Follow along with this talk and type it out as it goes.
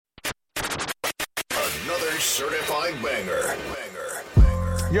another certified banger.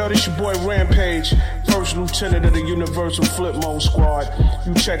 Yo, this your boy Rampage, first lieutenant of the Universal Flip Mode Squad.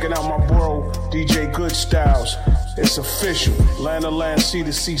 You checking out my bro, DJ GlibStylez. It's official. Land to land, sea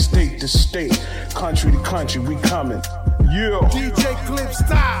to sea, state to state, country to country, we coming. Yeah. DJ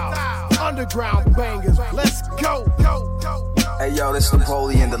GlibStylez, underground bangers. Let's go. Hey yo, this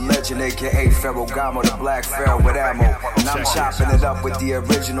Napoleon, the legend, aka Ferragamo, the black pharaoh with ammo. And I'm chopping it up with the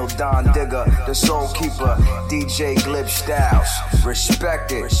original Don Digger, the soul keeper, DJ GlibStylez.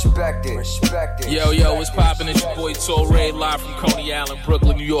 Respect it, respect it, respect it. Yo, what's poppin'? It's your boy Torre, live from Coney Island,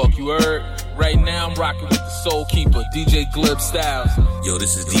 Brooklyn, New York. You heard? Right now I'm rocking with the soul keeper, DJ GlibStylez. Yo,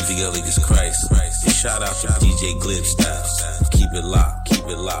 this is DVL Eagles Christ. And shout out to DJ GlibStylez. Keep it locked, keep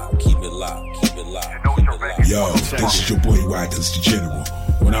it locked, keep it locked, keep it locked, keep it locked. Yo, this is your boy Watkins, the General.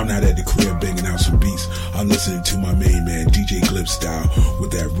 When I'm not at the crib banging out some beats, I'm listening to my main man DJ GlibStylez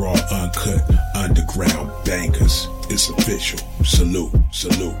with that raw, uncut, underground bangers. It's official. Salute,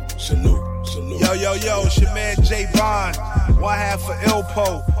 salute, salute, salute. Yo, it's your man J Bond. One half for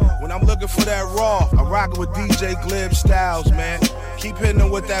Ilpo. When I'm looking for that raw, I'm rocking with DJ GlibStylez, man. Keep hitting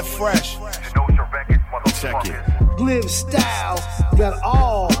them with that fresh. Check it. GlibStylez got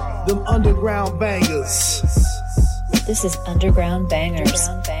all them underground bangers. This is Underground Bangerz.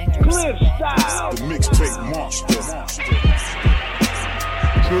 GlibStylez, The mixtape monster.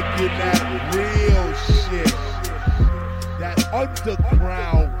 Kicking that real shit. That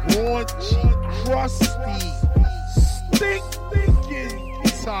underground, raunchy, crusty, stinking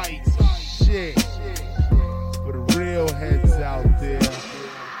tight shit. For the real heads out there.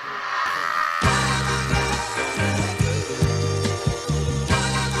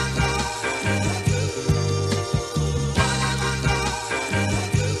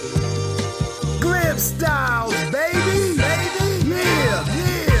 GlibStylez, baby, yeah.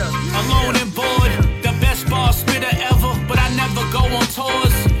 Alone and bored, the best ball spitter ever, but I never go on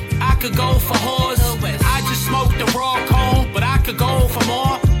tours. I could go for whores. I just smoked the raw cone, but I could go for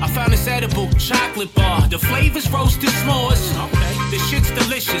more. I found this edible chocolate bar. The flavor's roasted s'mores. The shit's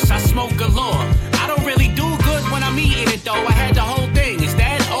delicious, I smoke galore. I don't really do good when I'm eating it though. I had the whole thing, is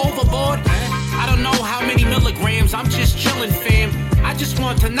that overboard? I don't know how many milligrams, I'm just chillin', fam. I just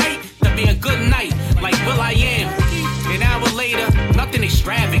want tonight to be a good night, like will.i.am. An hour later, nothing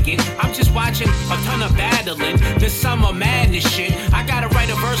extravagant. I'm just watching a ton of battling. This summer madness shit. I gotta write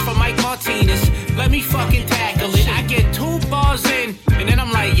a verse for Mike Martinez. Let me fucking tackle it. I get 2 bars in, and then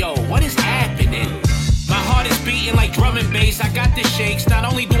I'm like, yo, what is happening? My heart is beating like drum and bass. I got the shakes. Not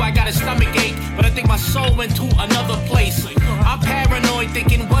only do I got a stomach ache, but I think my soul went to another place. I'm paranoid,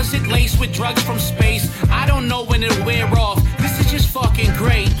 thinking, was it laced with drugs from space? I don't know when it'll wear off. This is just fucking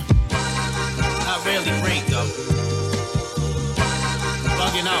great. Not really great though.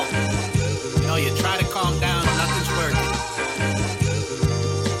 Bugging out. You know, you try to calm down, nothing's working.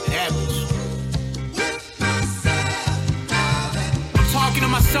 It happens. I'm talking to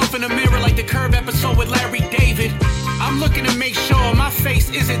myself in the mirror like the Curb episode with Larry David. I'm looking to make sure my face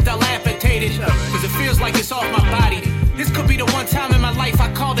isn't dilapidated, cause it feels like it's off my body. This could be the one time in my life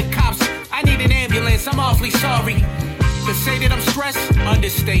I call the cops. I need an ambulance, I'm awfully sorry. To say that I'm stressed,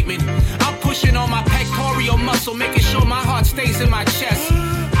 understatement. I'm pushing on my pectoral muscle, making sure my heart stays in my chest.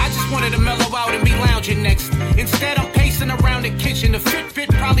 I just wanted to mellow out and be lounging next. Instead, I'm pacing around the kitchen. The Fitbit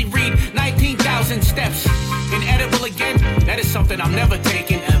probably read 19,000 steps. Inedible again, that is something I'm never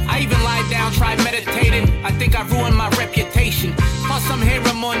taking. I even lied down, tried meditating. I think I ruined my reputation. Plus, I'm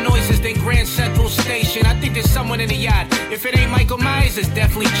hearing more noises than Grand Central Station. I think there's someone in the yacht. If it ain't Michael Myers, it's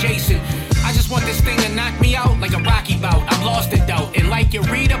definitely Jason. I just want this thing to knock me out like a Rocky bout. I'm lost in doubt, and like you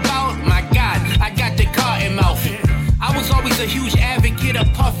read about, my God, I got the cotton mouth. I was always a huge advocate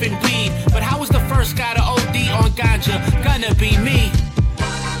of puffin' weed, but how was the first guy to OD on ganja gonna be me?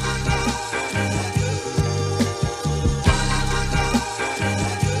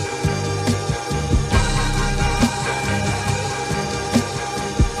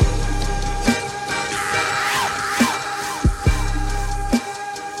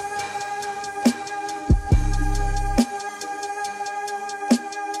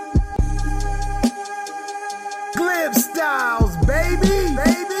 GlibStylez, baby,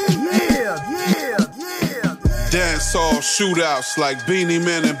 yeah. Dance hall shootouts like Beanie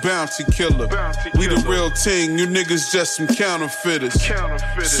Man and Bounty Killer. We the real team, you niggas just some counterfeiters.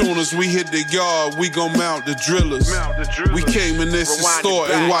 Soon as we hit the yard, we gon' mount the drillers. We came in this store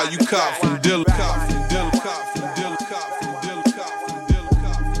and why you cop from Dilla.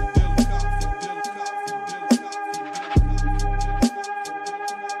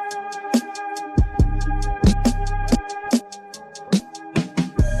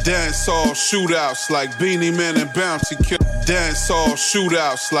 Dance all shootouts like Beanie Man and Bounty Killer. Dance all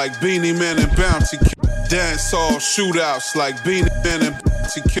shootouts like Beanie Man and Bounty Killer. Dance all shootouts like Beanie Man and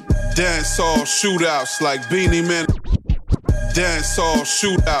Bounty Killer. Dance all shootouts like Beanie Man. Dance all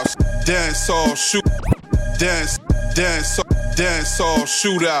shootouts. Dance all shoot. Dance all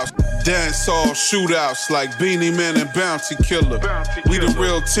shootouts. Dance all shootouts like Beanie Man and Bounty Killer. We the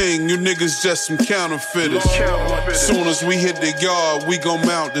real team, you niggas just some counterfeiters. Soon as we hit the yard, we gon'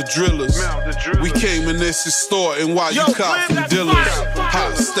 mount the drillers. We came in this extorting while you cop from dealers.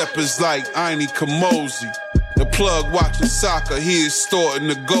 Hot steppers like Aini Kamosi. The plug watching soccer, he extorting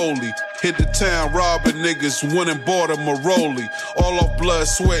the goalie. Hit the town robbing niggas, went and bought a Maroli. All off blood,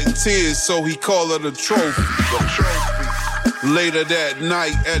 sweat and tears, so he call it a trophy. Later that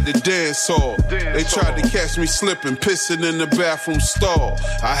night at the dance hall, they tried to catch me slipping, pissing in the bathroom stall.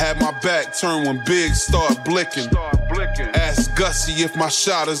 I had my back turned when Big start blicking. Ask Gussie if my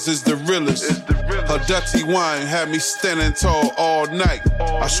shotters is the realest. Her dirty wine had me standing tall all night.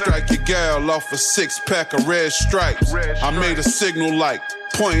 I strike your gal off a 6-pack of red stripes. I made a signal like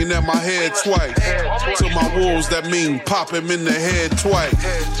pointing at my head twice. To my wolves, that mean pop him in the head twice.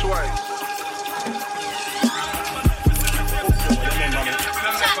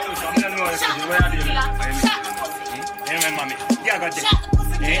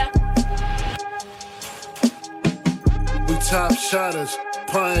 We top shotters,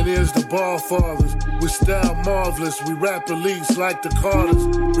 pioneers, the ball fathers. We style marvelous, we rap elites like the Carters.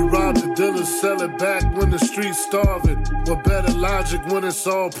 We rob the dealers, sell it back when the streets starving. What better logic when it's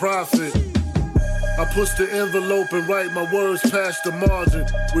all profit? I push the envelope and write my words past the margin.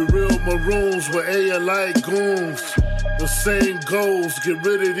 We real maroons with ALI goons. The same goals, get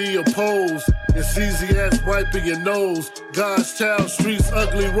rid of the opposed. It's easy as wiping your nose. God's child, streets,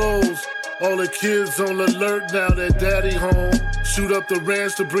 ugly roads. All the kids on alert now that daddy home. Shoot up the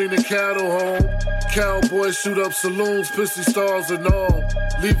ranch to bring the cattle home. Cowboys shoot up saloons, pissy stars and all.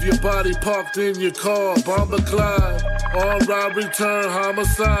 Leave your body parked in your car, Bomber Clyde. All robbery turn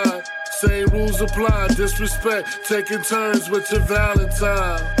homicide. Same rules apply, disrespect, taking turns with your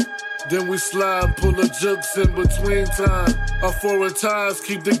Valentine. Then we slide and pull the jukes in between time. Our foreign ties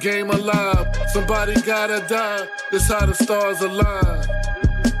keep the game alive. Somebody gotta die, that's how the stars align.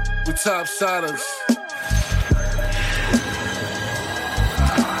 We top shotters.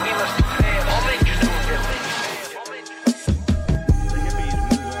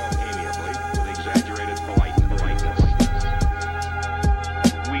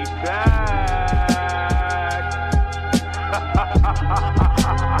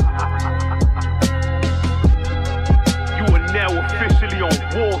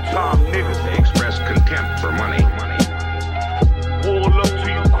 Wartime niggas, they express contempt for money. War love till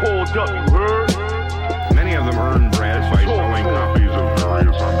you called up, you heard? Many of them earn bread by selling copies of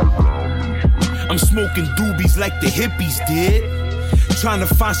various underground. I'm smoking doobies like the hippies did. Trying to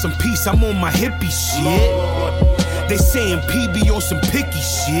find some peace, I'm on my hippie shit. They saying PB on some picky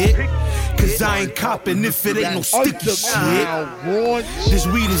shit. Cause I ain't copping if it ain't no sticky shit. This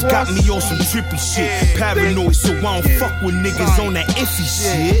weed has got me on some trippy shit. Paranoid, so I don't fuck with niggas on that iffy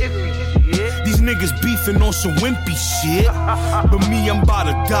shit. These niggas beefing on some wimpy shit. But me, I'm about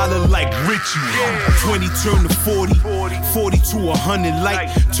 $1 like Richie. 20 turn to 40, 40 to 100 light.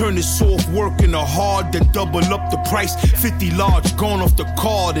 Turn this soft work into hard, then double up the price. 50 large gone off the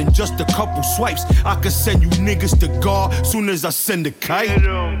card in just a couple swipes. I could send you niggas to God soon as I send a kite.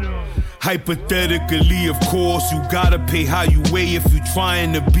 Hypothetically, of course, you gotta pay how you weigh if you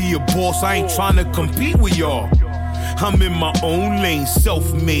trying to be a boss. I ain't trying to compete with y'all. I'm in my own lane,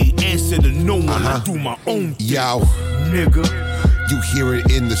 self-made, answer to no one. I do my own thing. Yo, nigga. You hear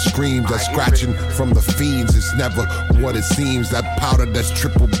it in the screams, that scratching from the fiends. It's never what it seems. That powder that's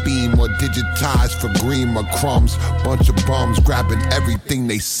triple beam or digitized for green or crumbs. Bunch of bums grabbing everything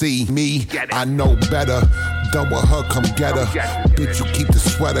they see. Me, I know better. Done with her, come get her. Bitch, you keep the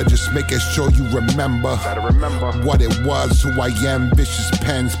sweater, just making sure you remember what it was, who I am. Vicious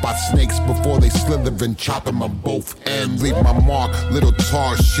pen, spot snakes before they slither and chop them on both ends. Leave my mark, little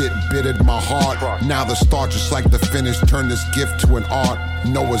tar shit bittered my heart. Now the start, just like the finish, turn this gift to an art.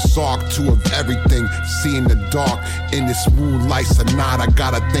 Noah's Ark, two of everything, seeing the dark. In this moonlight sonata,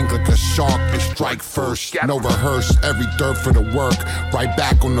 gotta think like a shark and strike first. No rehearse, every dirt for the work. Right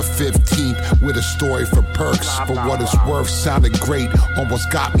back on the 15th with a story for perks. For what it's worth, sounded great,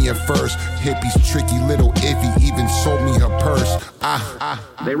 almost got me at first. Hippie's tricky little iffy, even sold me her purse.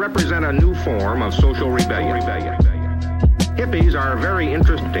 They represent a new form of social rebellion. Hippies are very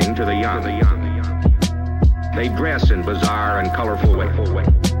interesting to the young. They dress in bizarre and colorful ways.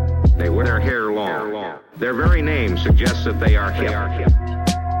 They wear their hair long. Their very name suggests that they are hip.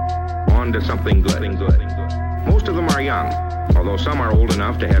 on to something good. Most of them are young, although some are old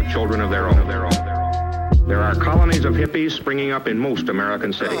enough to have children of their own. There are colonies of hippies springing up in most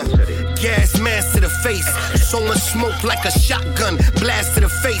American cities. Gas mask to the face, so much smoke like a shotgun, blast to the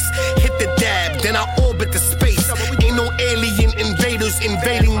face, hit the dab, then I orbit the space. Ain't no alien invaders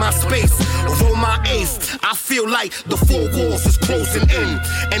invading my space. Roll my ace, I feel like the four walls is closing in.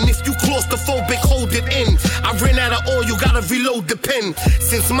 And if you claustrophobic, hold it in. I ran out of oil, you gotta reload the pen.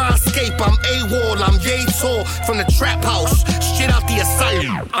 Since my escape, I'm AWOL, I'm yay tall from the trap house, shit out the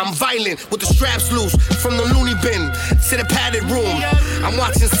asylum. I'm violent with the straps loose from the loony bin to the padded room. I'm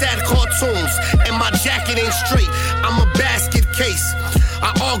watching sad cartoons and my jacket ain't straight. I'm a basket case.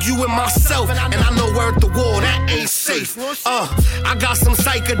 I argue with myself and I know we're at the wall, that ain't safe. I got some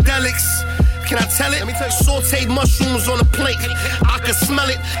psychedelics. Can I tell it? Sauteed mushrooms on a plate. I can smell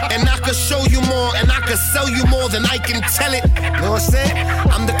it and I can show you more and I can sell you more than I can tell it. You know what I'm saying?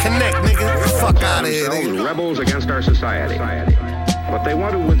 I'm the connect, nigga. Fuck out of here, nigga. Rebels against our society. But they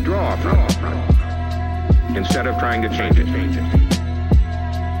want to withdraw from it instead of trying to change it.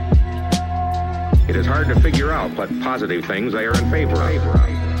 It is hard to figure out what positive things they are in favor of.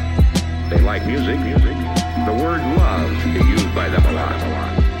 They like music. The word love is used by them a lot.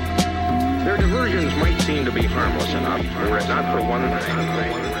 Their diversions might seem to be harmless enough, were it not for one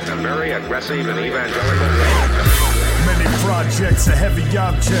thing. A very aggressive and evangelical way. Many projects are heavy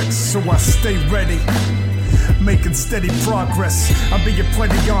objects, so I stay ready. Making steady progress, I'm being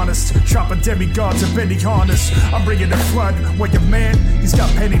plenty honest. Chopping demigods of any harness. I'm bringing the flood where your man, he's got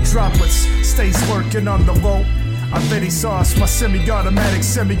penny droplets. Stays lurking on the low. I bet he sauce my semi-automatic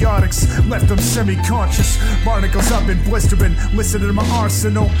semiotics left them semi-conscious. Barnacles I've been blistering, listening to my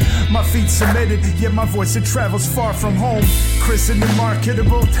arsenal. My feet submitted, yet my voice it travels far from home. Christened and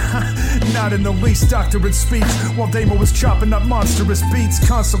marketable, not in the least doctorate speech. While Damo was chopping up monstrous beats,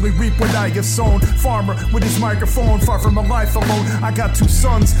 constantly reap what I have sown. Farmer with his microphone, far from a life alone. I got 2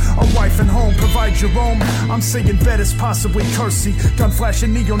 sons, a wife and home. Provide your own. I'm saying Bettis, possibly Kersey. Gun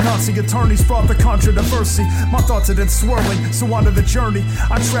flashing neo-Nazi attorneys brought the controversy. My thoughts are then swirling, so on to the journey.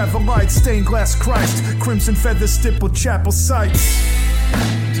 I travel light, stained glass Christ, crimson feathers, stippled chapel sights.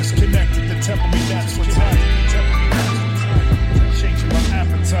 Disconnected, the temple me that's what's happening. Changing my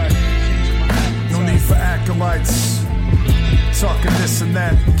appetite. No need for acolytes. Talking this and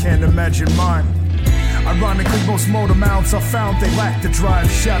that, can't imagine mine. Ironically, most motor mouths I found, they lack the drive.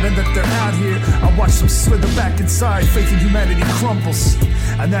 Shouting that they're out here, I watch them slither back inside. Faith in humanity crumbles,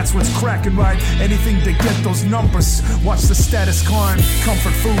 and that's what's cracking right. Anything to get those numbers. Watch the status climb.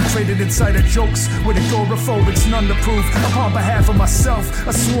 Comfort food traded inside of jokes with agoraphobics, none to prove. Upon behalf of myself,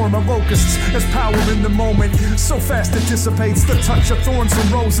 a swarm of locusts. There's power in the moment, so fast it dissipates. The touch of thorns and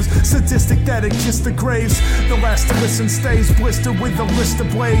roses, sadistic that it kissed the graves. The last to listen stays blistered with a list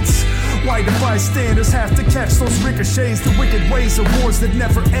of blades. Why do bystanders have to catch those ricochets? The wicked ways of wars that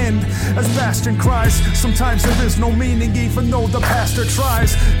never end. As Bastion cries, sometimes there is no meaning even though the pastor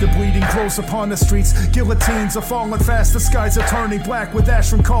tries. The bleeding grows upon the streets. Guillotines are falling fast. The skies are turning black with ash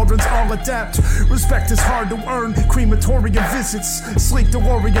from cauldrons. All adapt. Respect is hard to earn. Crematorium visits. Sleek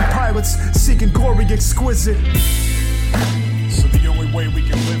DeLorean pilots seeking glory exquisite. So the only way we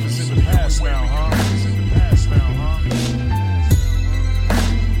can live is in the past now, huh?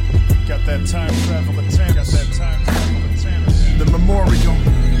 Got that time travel attempt. The memorial.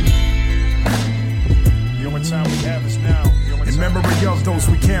 The only time we have is now. In memory of those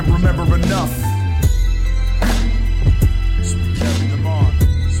we can't remember enough. So we carry them on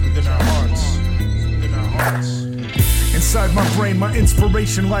within our hearts. Inside my brain, my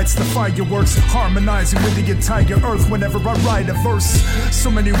inspiration lights the fireworks, harmonizing with the entire earth whenever I write a verse. So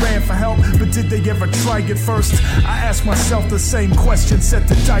many ran for help, but did they ever try it first? I ask myself the same question, set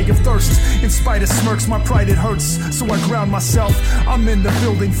to die of thirst. In spite of smirks, my pride it hurts, so I ground myself. I'm in the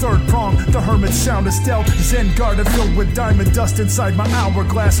building, third prong, the hermit sound is dealt. Zen garden filled with diamond dust inside my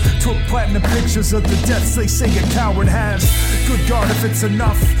hourglass. Took platinum pictures of the deaths they say a coward has. Good God, if it's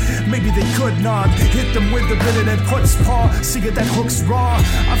enough, maybe they could nod. Hit them with the bit that puts paw, see it that hooks raw.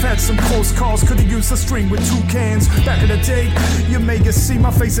 I've had some close calls, could've used a string with 2 cans. Back in the day, you may see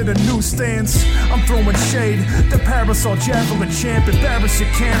my face at the newsstands. I'm throwing shade, the parasol javelin champ. Embarrass your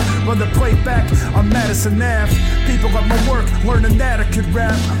camp, run the plate back on Madison Ave. People at my work, learning that I could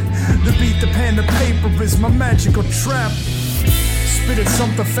rap. The beat, the pen, the paper is my magical trap. Spitting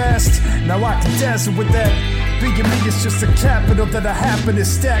something fast, now I can dazzle with that. Being me is just a capital that I happen to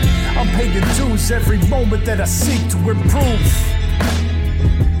stack. I'm paying dues every moment that I seek to improve.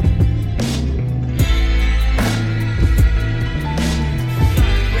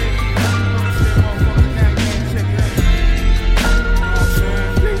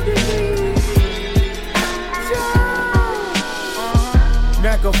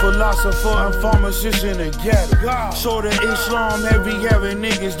 a philosopher and pharmacist in the ghetto. Sort of Islam, heavy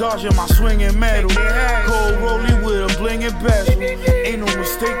niggas dodging my swinging metal. Cold rolling with a blingin' bezel. Ain't no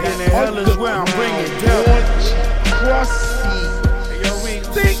mistake in the hell is where I'm bringing devil. Hey, yo, we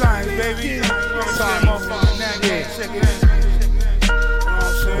science, baby. Motherfucking that game, check it in.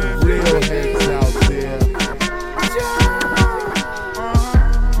 Real heads out there.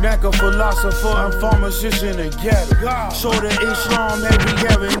 Neck a philosopher and pharmacist in the ghetto. Sort of Islam, heavy.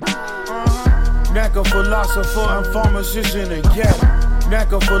 Neck a philosopher and pharmacist in the ghetto.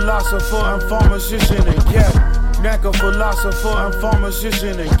 Neck a philosopher and pharmacist in the ghetto. Neck a philosopher and pharmacist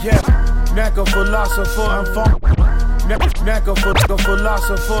in the ghetto. Neck a philosopher and Neck a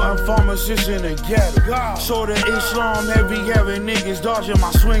philosopher and pharmacist in the ghetto. Sort of Islam, heavy niggas dodging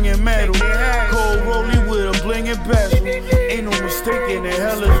my swinging metal. Cold rolling with a blingin' bezel. Ain't no mistake in the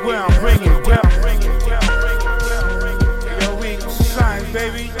hell is where I'm bringing down. Yo, we science,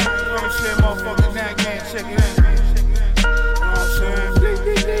 baby. You know what I'm saying? Motherfucking that game, check it in. You know what I'm saying?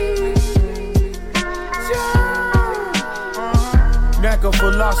 Neck a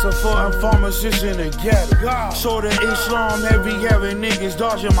philosopher and pharmacist in the ghetto. Sort of Islam, heavy niggas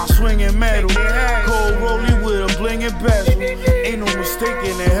dodging my swinging metal. Cold rolling with a blingin' bezel. Ain't no mistake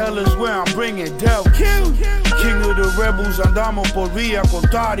in the hell is where I'm bringing devil. King of the rebels, andamos por vía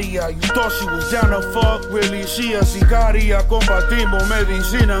contraria. You thought she was down to fuck, really she a sicaria. Combatimos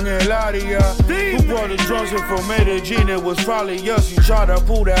medicina en el área. Who brought the drugs in from Medellin? It was probably us. You try to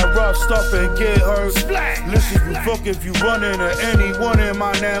pull that rough stuff and get hurt. Listen, you fuck if you run into anyone in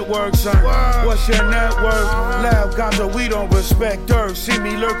my network, son. What's your network? Lab ganja, we don't respect dirt. See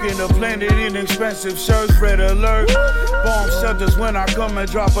me lurking the planet in expensive shirts. Red alert. Bomb shelters when I come and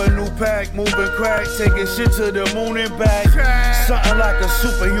drop a new pack. Moving crack, taking shit to the moon and back. Something like a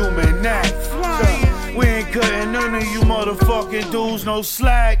superhuman knack. We ain't cutting none of you motherfucking dudes no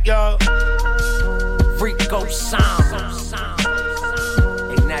slack, y'all. Rico sound.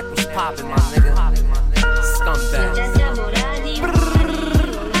 Hey, Knack was poppin', my nigga. Scumbag.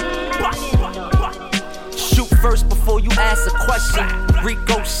 Shoot first before you ask a question.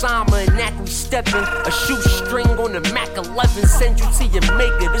 Rico Sama and Knack, we steppin'. A shoestring on the Mac 11. Send you to your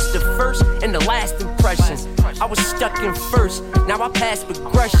maker. This the first and the last impression. I was stuck in first, now I pass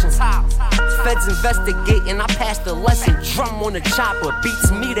progressions. Feds investigating, I passed the lesson. Drum on the chopper, beats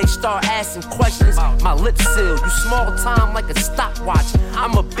me, they start asking questions. My lips sealed, you small time like a stopwatch.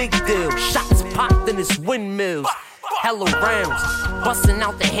 I'm a big deal, shots popped in this windmills. Hella rounds, busting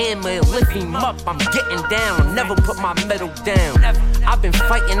out the hammer, lift him up, I'm getting down, never put my medal down. I've been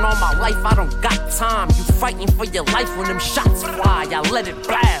fighting all my life, I don't got time. You fighting for your life when them shots fly, I let it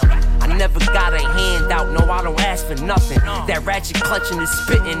blow. I never got a handout, no I don't ask for nothing. That ratchet clutching is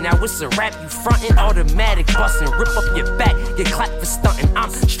spitting, now it's a rap you frontin'. Automatic bustin', rip up your back, you clap for stuntin'. I'm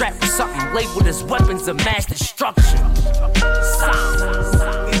strapped for something labeled as weapons of mass destruction.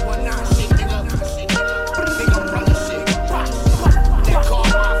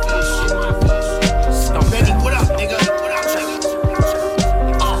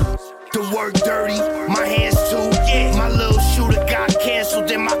 The work dirty, my hands too. My little shooter got canceled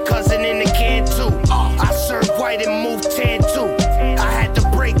and my cousin in the can too. I serve white and move tan too. I had to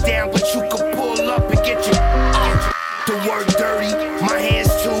break down, but you could pull up and get your. The work dirty, my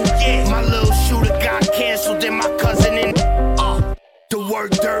hands too. My little shooter got canceled and my cousin in. The work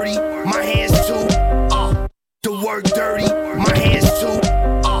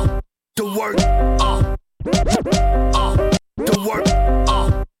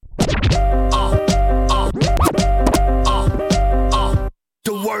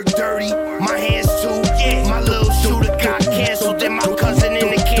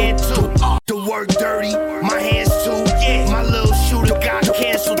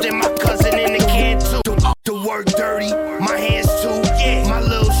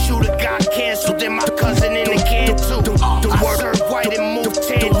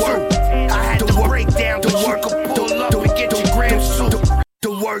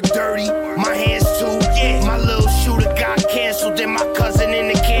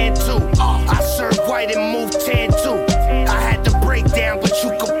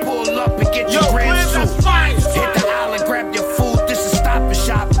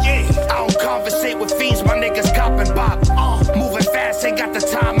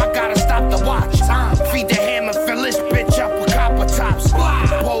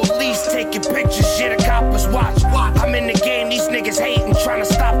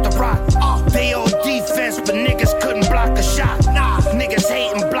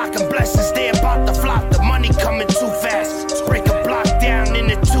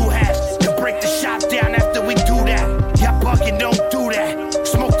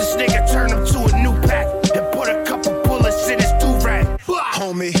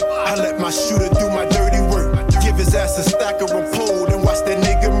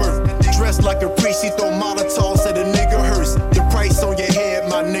priest, he throw Molotovs at a nigga hearse. The price on your head,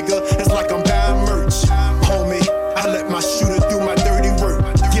 my nigga, it's like I'm buying merch. Homie, I let my shooter do my dirty work.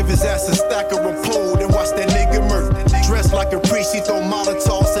 Give his ass a stack of a pole, then watch that nigga murk. Dressed like a priest, he throw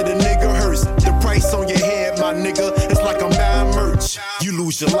Molotovs at a nigga hearse. The price on your head, my nigga, it's like I'm buying merch. You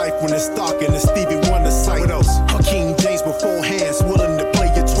lose your life when it's dark and it's Stevie Wonder sight. What else? Hakeem James before hands, willing to play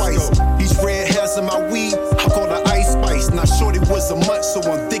you twice. These red hairs in my weed, I call the Ice Spice. Now shorty was a month, so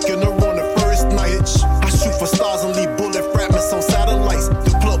I'm thinking her on the first night. I shoot for stars and leave bullet fragments on satellites.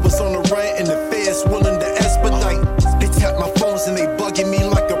 The plug was on the run and the feds willing to expedite. They tap my phones and they bugging me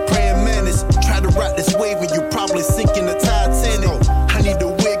like a praying mantis. Try to ride this wave and you probably sink in the Titanic. I need a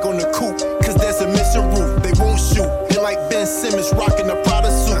wig on the coupe, cause there's a missing roof. They won't shoot, they like Ben Simmons rocking a Prada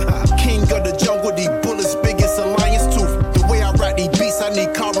suit. King of the jungle, these bullets biggest a lion's tooth. The way I ride these beats, I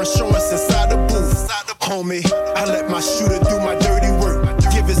need car insurance inside the booth. Homie, I let my shooter do my dirty work.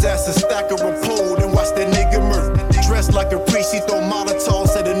 Give his ass a stack of a pole, then watch that nigga murk. Dressed like a priest, he throw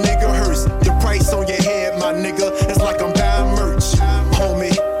Molotovs at a nigga hearse. The price on your head, my nigga, it's like I'm buying merch.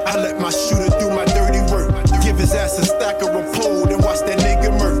 Homie, I let my shooter do my dirty work. Give his ass a stack of a pole, then watch that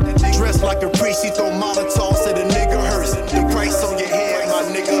nigga murk. Dressed like a priest, he throw Molotovs at a nigga hearse. The price on your head, my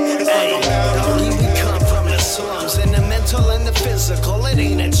nigga, it's like I'm buying merch. We come from the slums, in the mental and the physical. It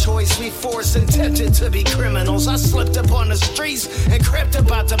ain't a choice we force, intended to be criminals. I slipped up on the streets and crept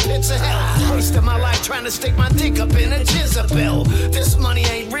about the pits of hell. Wasted my life trying to stick my dick up in a Jezebel. This money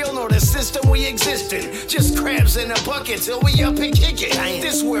ain't real, nor the system we exist in. Just crabs in a bucket till we up and kick it.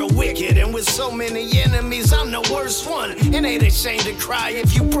 This world wicked, and with so many enemies, I'm the worst one. It ain't a shame to cry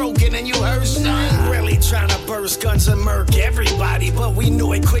if you broken and you hurt son. Really trying to burst guns and murk everybody, but we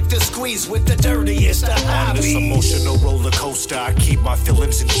knew it quick to squeeze with the dirtiest of On this emotional roller coaster, I keep my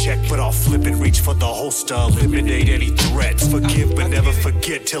feelings in check, but I'll flip and reach for the holster. Eliminate any threats, forgive but never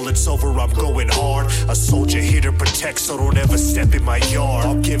forget. Till it's over, I'm going hard. A soldier here to protect, so don't ever step in my yard.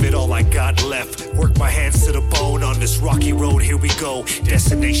 I'll give it all I got left, work my hands to the bone. On this rocky road, here we go,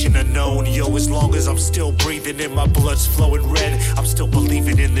 destination unknown. Yo, as long as I'm still breathing and my blood's flowing red, I'm still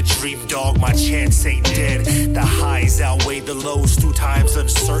believing in the dream, dog, my chance ain't dead. The highs outweigh the lows through times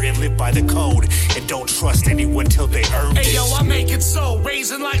uncertain. Live by the code and don't trust anyone till they earn it. Hey yo, I make it so,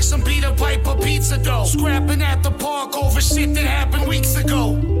 raising like some beat-up pipe of pizza dough. Scrapping at the park over shit that happened weeks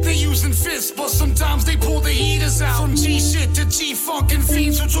ago. They using fists, but sometimes they pull the heaters out. From G shit to G funk and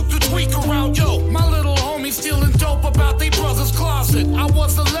fiends who took the tweaker out. Yo, my little homie stealing dope about they brother's closet. I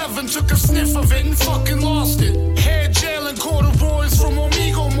was 11, took a sniff of it and fucking lost it. Head jail and corduroys from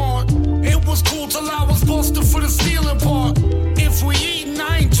Omigo Mart. It was cool till I was busted for the stealing part. If we eatin',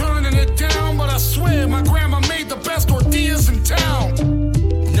 I ain't turning it down, but I swear my grandma made the best tortillas in town.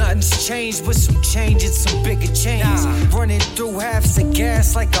 Nothing's changed with some changes, some bigger chains. Running through halves of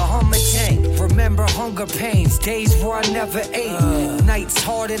gas like a Hummer tank. Remember hunger pains, days where I never ate. Nights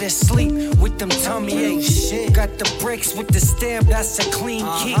harder to sleep with them tummy aches. Got the bricks with the stamp, that's a clean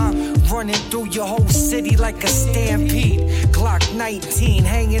key. Running through your whole city like a stampede. Glock 19,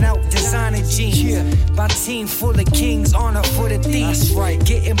 hanging out designer jeans. My team full of kings, honor for the thieves. Right,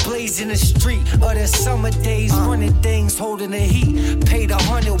 getting blazed in the street of the summer days. Running things, holding the heat, paid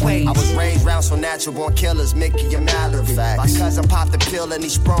 100 ways. I was raised round so natural born killers, Mickey and Mallory. My cousin popped the pill and he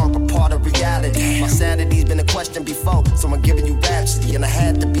sprung for part of reality. My sanity's been a question before, so I'm giving you rhapsody. And I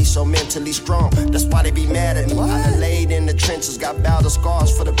had to be so mentally strong, that's why they be mad at me. I done laid in the trenches, got battle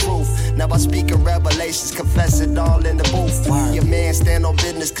scars for the proof. Now I speak in revelations, confess it all in the booth. Your man stand on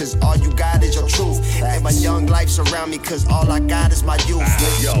business, cause all you got is your truth. And my young life surround me, cause all I got is my youth.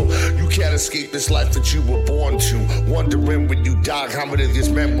 Yo, you can't escape this life that you were born to. Wondering when you die, how many of these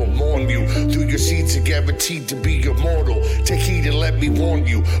men will mourn you. Through your seeds are guaranteed to be immortal. Take heed and let me warn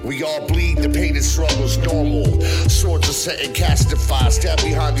you. We all bleed, the pain and struggle's normal. Swords are set and cast fire. Stand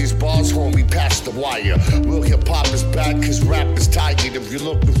behind these bars, homie, past the wire. Real hip-hop is back, cause rap is tired. If you're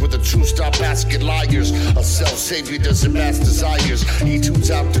looking for the truth, stop asking liars. A self-savior doesn't mask desires. He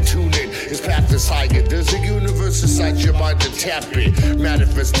tunes out to tune in, his path is higher. There's a universe inside your mind to tap it.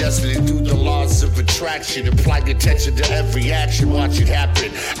 Manifest destiny through the laws of attraction. Apply attention to every action, watch it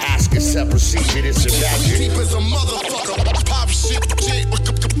happen. Ask, accept, receive it, it's imagine. Deep as a motherfucker, pop shit,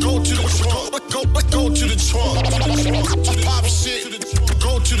 go to the trunk, go to the trunk. Pop shit,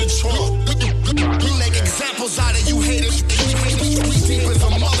 go to the trunk. We make examples out of you haters. We deep as a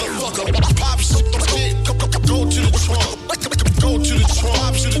motherfucker, pop shit, go to the trunk, go to the trunk.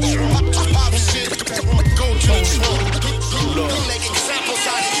 Pop shit, go to the trunk. We make examples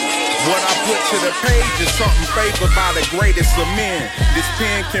out of you haters. What I put to the page is something favored by the greatest of men. This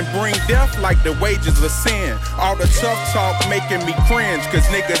pen can bring death like the wages of sin. All the tough talk making me cringe, cause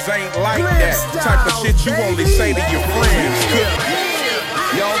niggas ain't like that. Type of shit you only say to your friends.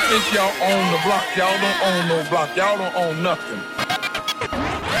 Y'all think y'all own the block, y'all don't own no block, y'all don't own nothing.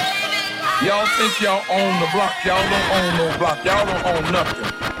 Y'all think y'all own the block, y'all don't own no block, y'all don't own nothing.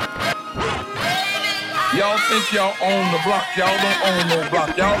 Y'all think y'all own the block, y'all don't own no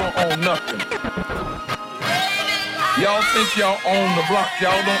block, y'all don't own nothing. Y'all think y'all own the block,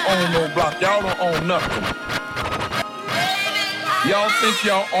 y'all don't own no block, y'all don't own nothing. Y'all think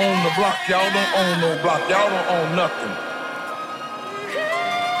y'all own the block, y'all don't own no block, y'all don't own nothing.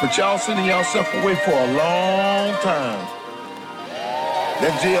 But y'all sending yourself away for a long time.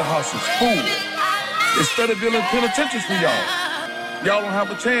 That jailhouse is full. Instead of building penitentiaries for y'all, y'all don't have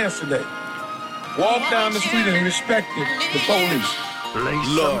a chance today. Walk down the street and respect the police.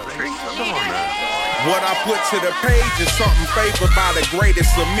 Look, what I put to the page is something favored by the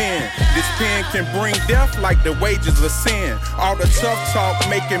greatest of men. This pen can bring death like the wages of sin. All the tough talk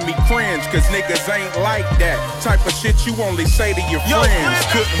making me cringe, cause niggas ain't like that. Type of shit you only say to your friends.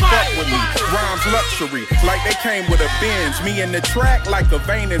 Couldn't fuck with me, rhymes luxury, like they came with a Benz. Me in the track like a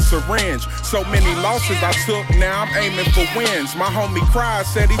vein and syringe. So many losses I took, now I'm aiming for wins. My homie cried,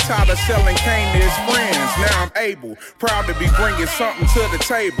 said he tired of selling cane to his friends. Now I'm able, proud to be bringing something to the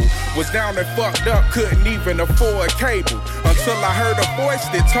table. Was down and fucked up, couldn't even afford cable. Until I heard a voice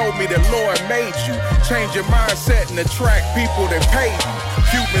that told me the Lord made you. Change your mindset and attract people that pay you.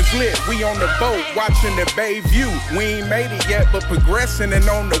 Cubans lit, we on the boat, watching the bay view. We ain't made it yet, but progressing and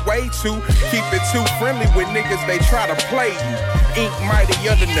on the way to. Keep it too friendly with niggas, they try to play you. Ink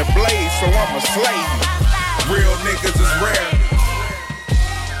mightier than the blaze, so I'ma slay you. Real niggas is rare.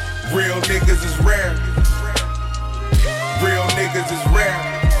 Real niggas is rare. Real niggas is rare.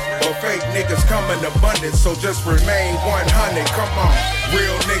 But fake niggas come in abundance, so just remain 100. Come on.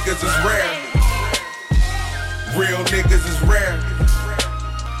 Real niggas is rare. Real niggas is rare.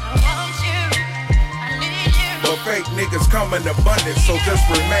 But fake niggas come in abundance, so just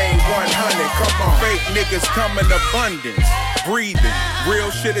remain 100. Come on. Fake niggas come in abundance. Breathing.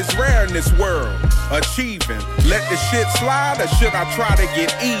 Real shit is rare in this world. Achieving. Let the shit slide, or should I try to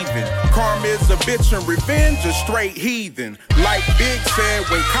get even? Karma is a bitch and revenge a straight heathen. Like Big said,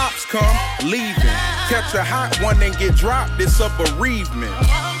 when cops come, leaving. Catch a hot one and get dropped, it's a bereavement.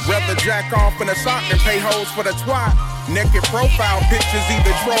 Rather jack off in a sock than pay hoes for the twat. Naked profile pictures,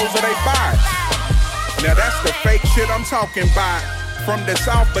 either trolls or they bots. Now that's the fake shit I'm talking about. From the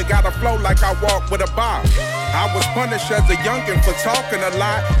south, but got a flow like I walk with a bob. I was punished as a youngin' for talking a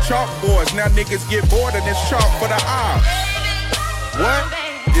lot. Chalkboards, now niggas get bored and it's chalk for the ops. What?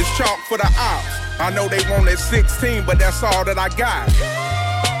 It's chalk for the ops. I know they wanted 16, but that's all that I got.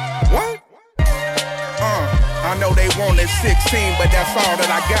 What? I know they wanted 16, but that's all that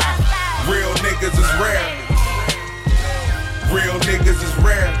I got. Real niggas is rare. Real niggas is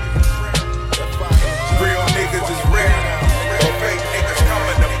rare. Real niggas is rare. But fake niggas come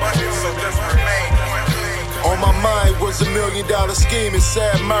in abundance, so just remain. On my mind was $1 million scheme. And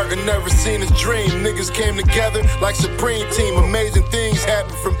Sad Martin never seen his dream. Niggas came together like Supreme Team. Amazing things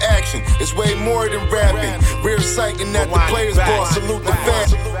happen from action. It's way more than rapping. Rear sighting at the players ball. Salute the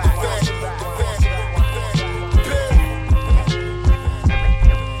fans.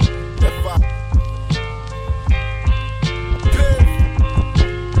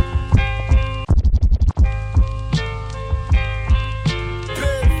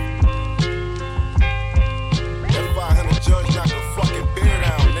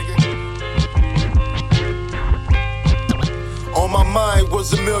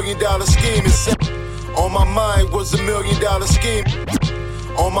 Was $1 million scheme. On my mind was $1 million scheme.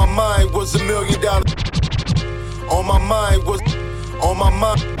 On my mind was $1 million. On my mind was. On my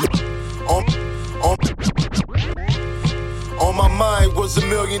mind. On my mind was $1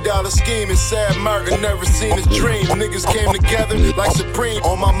 million scheme. And Sad Martin never seen his dream. Niggas came together like Supreme.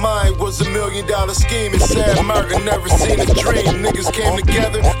 On my mind was $1 million scheme. And Sad Martin never seen his dream. Niggas came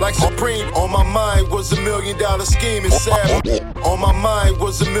together like Supreme. On my mind was $1 million scheme. And Sad. On my mind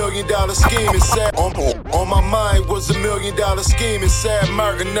was $1 million scheme. And Sad. On my mind was $1 million scheme. And Sad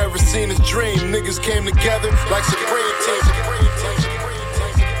Martin never seen his dream. Niggas came together like Supreme Team.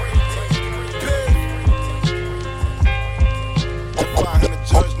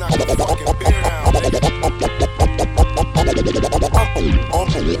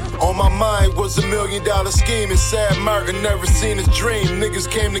 On my mind was $1 million scheme. And Sad Martin never seen his dream. Niggas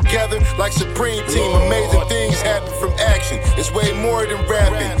came together like Supreme Team. Amazing things happen from action. It's way more than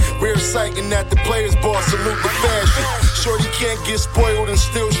rapping. Rear reciting at the players bar, salute the fashion. Shorty can't get spoiled and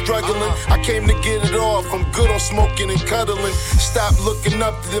still struggling. I came to get it off, I'm good on smoking and cuddling. Stop looking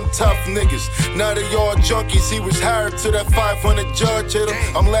up to them tough niggas. Now they all junkies, he was hired to that 500 judge hit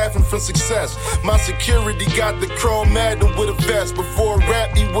him. I'm laughing from success. My security got the chrome Magnum with a vest. Before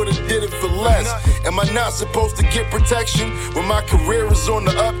rap, he would've did it for less. Am I not supposed to get protection when my career is on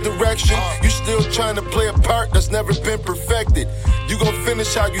the up direction? You still trying to play a part that's never been perfected. You gon'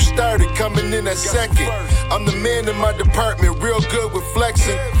 finish how you started, coming in at second. I'm the man in my department, real good with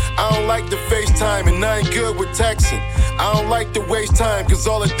flexing. I don't like the FaceTime and I ain't good with texting. I don't like to waste time, cause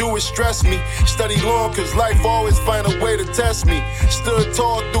all it do is stress me. Study long, cause life always find a way to test me. Stood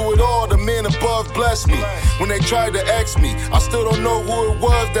tall through it all, the man above blessed me. When they tried to X me, I still don't know who it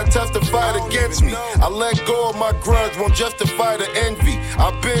was that testified against me. I let go of my grudge, won't justify the envy.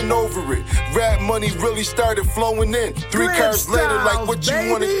 I've been over it. Rap money really started flowing in. 3 cars later, like what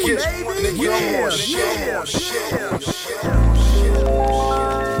you wanna get? Nigga, I'm on shit.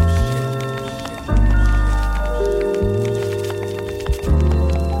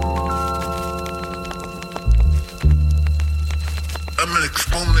 I'm an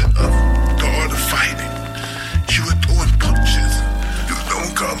exponent of the art of fighting. You were throwing punches, you were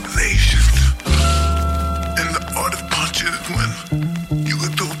throwing combinations. And the art of punches is when you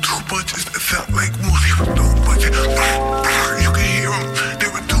would throw 2 punches that sound like one. You would throw punches. You can hear them. They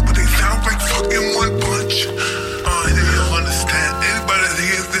were 2, but they sound like fucking 1 punch. They don't understand. Anybody that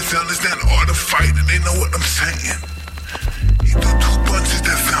hears this understand the art of fighting. They know what I'm saying. You throw 2 punches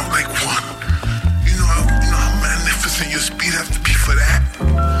that sound like 1. You know how magnificent your speed has to be for that.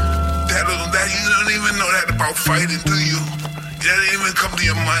 That you don't even know that about fighting, do you? That didn't even come to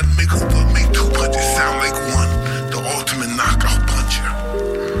your mind. Make 2 punches sound like 1. The ultimate knockout puncher.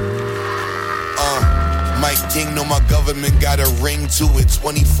 Mike King know my government got a ring to it.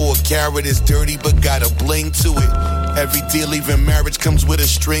 24 karat is dirty but got a bling to it. Every deal, even marriage, comes with a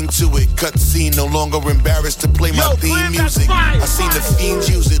string to it. Cut scene, no longer embarrassed to play my theme music. I seen the fiends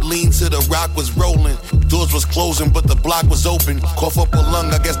use it, lean to the rock was rolling. Doors was closing, but the block was open. Cough up a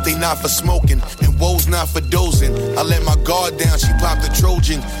lung, I guess they not for smoking. And woe's not for dozing. I let my guard down, she popped the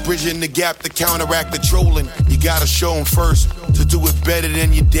Trojan. Bridging the gap to counteract the trolling. You gotta show him first. To do it better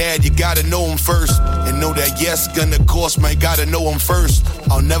than your dad, you gotta know him first. And know that yes, gonna cost, man, gotta know him first.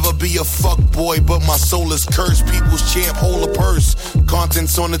 I'll never be a fuck boy, but my soul is cursed. People's champ, hold a purse.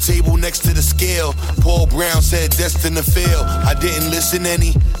 Contents on the table next to the scale. Paul Brown said destined to fail. I didn't listen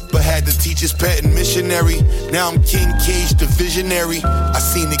any, but had to teach his pet and missionary. Now I'm King Cage, the visionary. I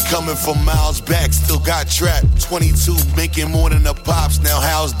seen it coming from miles back, still got trapped. 22, making more than the pops, now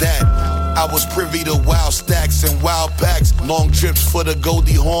how's that? I was privy to wild stacks and wild packs. Long trips for the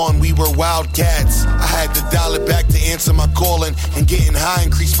Goldie Horn, we were wildcats. I had to dial it back to answer my calling. And getting high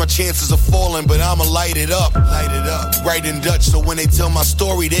increased my chances of falling. But I'ma light it up, write in Dutch, so when they tell my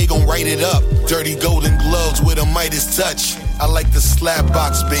story, they gon' write it up. Dirty golden gloves with a Midas touch. I like the slap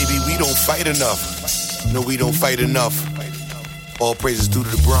box, baby, we don't fight enough. No, we don't fight enough. All praises due to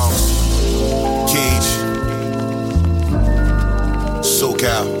the Bronx. Cage.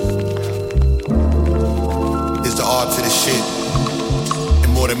 SoCal. Is the art to the shit.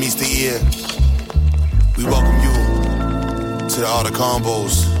 And more than meets the ear. We welcome you to the art of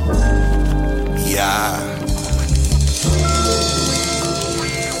combos. Yeah.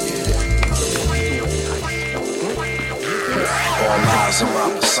 All eyes on my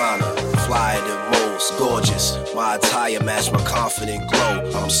persona, flyer than most, gorgeous. My attire match my confident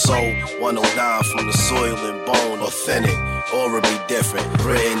glow. I'm so 109 from the soil and bone, authentic, aura be different,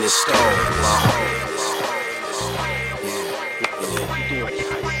 written in stone. My home.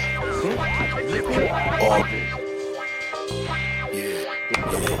 All.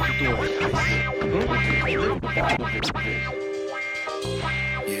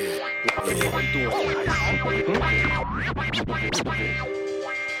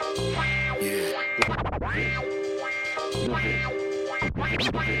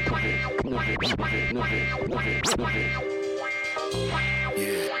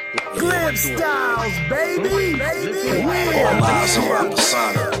 GlibStylez, baby. All eyes on my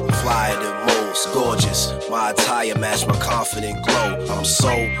persona, flyer than most, gorgeous. My attire match my confident glow. I'm so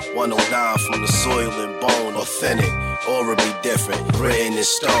 109 from the soil and bone, authentic, aura be different, written in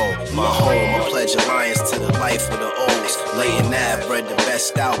stone. My home, I pledge alliance to the life of the O's. Late and Ave, bred the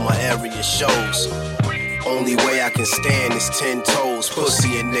best out, my area shows. Only way I can stand is 10 toes.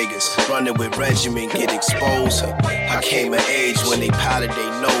 Pussy and niggas running with regiment get exposed. I came of age when they powdered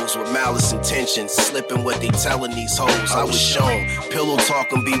their nose with malice intentions, slipping what they telling these hoes. I was shown pillow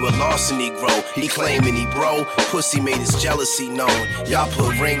talking be with larceny grow. He claiming he bro, pussy made his jealousy known. Y'all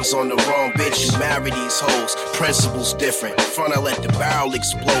put rings on the wrong bitch, you marry these hoes. Principles different. Front I let the barrel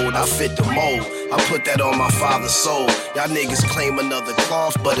explode. I fit the mold. I put that on my father's soul. Y'all niggas claim another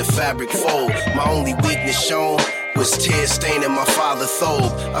cloth, but a fabric fold. My only weakness shown was tears staining my father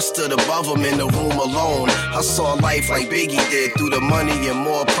thobe. I stood above him in the room alone. I saw life like Biggie did, through the money and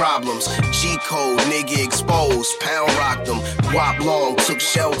more problems. G-code, nigga exposed, pound rocked them. Guap long, took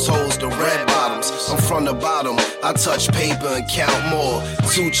shell toes to red bottoms. I'm from the bottom, I touch paper and count more.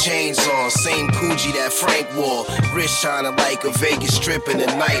 2 chains on, same Coogee that Frank wore. Wrist shining like a Vegas strip in the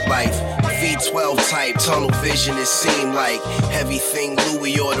nightlife. V12 type, tunnel vision it seemed like. Heavy thing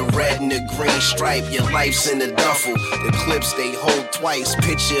Louis or the red and the green stripe. Your life's in the duffel. The clips they hold twice.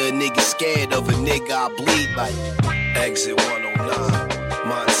 Picture a nigga scared of a nigga I bleed like. Exit 109,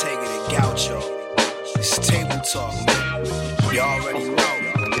 Montega to Gaucho. It's table talk, man. You already know.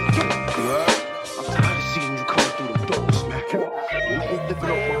 You heard? I'm tired of seeing you coming through the doors, man. You ain't living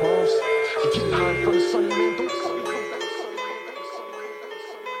off my horse. You getting high in front of Sunny, man. Don't come back.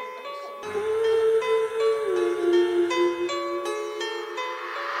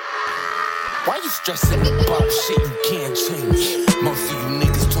 Why you stressing about shit you can't change? Most of you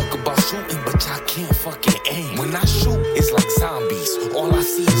niggas talk about shooting, but y'all can't fucking aim. When I shoot, it's like zombies. All I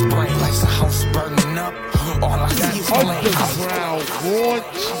see is brain. Like a house burning up. All I see is flames. Underground,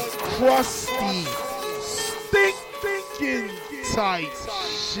 raunchy, crusty, stinking tight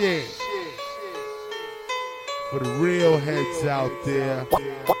shit. For the real heads out there.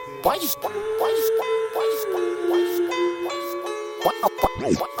 Why you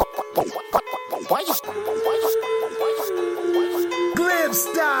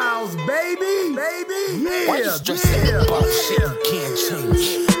GlibStylez, baby, yeah, why you stressing about shit you can't change?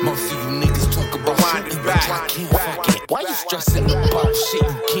 Most of you niggas talk about shooting, but y'all can't fucking. Why you stressing about shit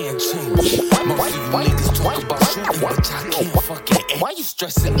you can't change? Most of you niggas talk about shooting, but y'all can't fucking. Why you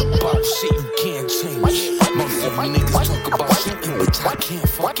stressing about shit you can't change? Most of you niggas talk about shooting, but y'all can't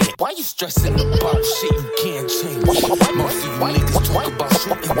fucking. Why you stressing about shit you can't change? Most of you niggas talk about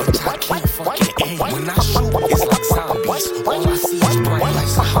shooting, but y'all can't fucking. When I shoot, it's like zombies. All I see is brain,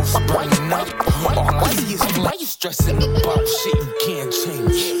 like a house burning up. All I see is why you stressing about shit you can't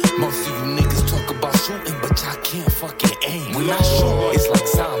change? Most of you niggas talk about shooting, but y'all can't fucking aim. When I shoot, it's like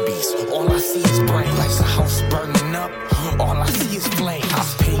zombies. All I see is brain, like a house burning up. All I see is flames. I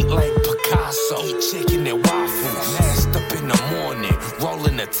paint like Picasso, eat chicken and waffles. Masked up in the morning,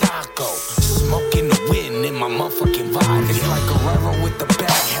 rolling a taco, smoking the wind in my motherfucking vibe. It's like a railroad with the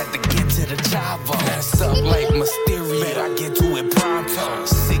bag, had to get to the Java. Messed up like Mysterio, bet I get to it pronto.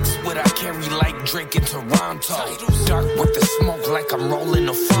 6 what I carry like Drake in Toronto. Dark with the smoke like I'm rolling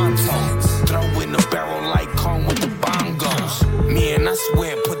a Fonto. Throw in the barrel like corn with the bongos. Man, I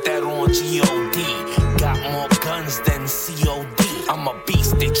swear, put that on G.O.D. Got more guns than C.O.D. I'm a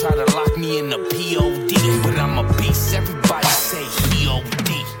beast, they try to lock me in the P.O.D. But I'm a beast, everybody say he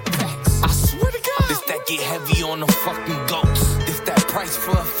O.D. I swear to God, this that get heavy on the fucking goats. This that price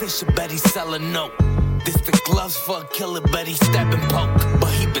for a fish, I bet he sell a note. This the gloves for a killer, bet he stab and poke.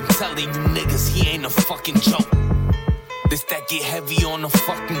 But he been telling you niggas he ain't a fucking joke. This that get heavy on the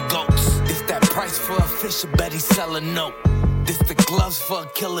fucking goats. This that price for a fish, I bet he sell a note. This the gloves for a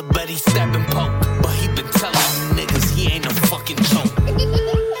killer, bet he stab and poke. But he been telling you niggas he ain't a fucking joke.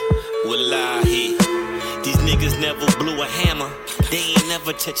 Wallahi, these niggas never blew a hammer. They ain't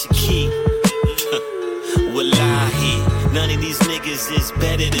never touch a key. Wallahi, none of these niggas is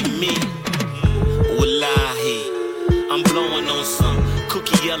better than me. Wallahi, I'm blowing on some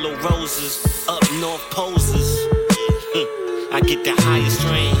cookie yellow roses, up north poses. I get the highest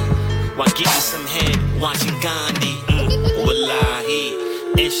strain while getting some head, watching Gandhi. Wallahi,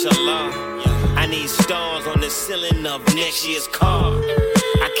 inshallah, I need stars on the ceiling of next year's car.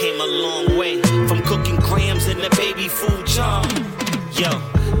 I came a long way from cooking grams in the baby food jar. Yo,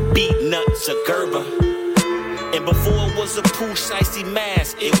 beat nuts a Gerber. And before it was a poo shicey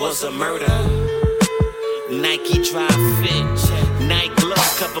mask, it was a murder. Nike dry fit, Nike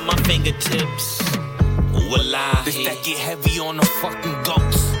gloves cover my fingertips. Wallahi, this that get heavy on the fucking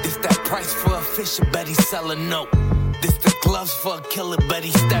goats. This that price for a fish, I bet he sell a note. This the gloves for a killer, bet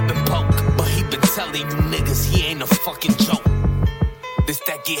he stab and poke. But he been telling you niggas he ain't a fucking joke. This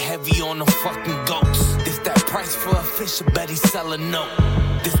that get heavy on the fucking goats. This that price for a fisher, bet he sell a note.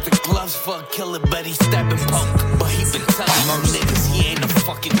 This the gloves for a killer, bet he stab and poke. But he been telling my niggas he ain't a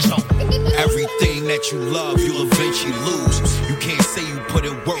fucking joke. Everything that you love, you'll eventually lose. You can't say you put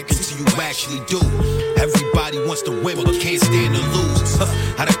in work until you actually do. Everybody wants to win, but can't stand to lose.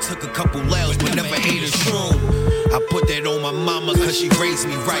 I done took a couple L's, but never ate a shroom. I put that on my mama, cause she raised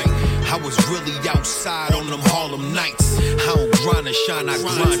me right. I was really outside on them Harlem nights. I don't grind and shine, I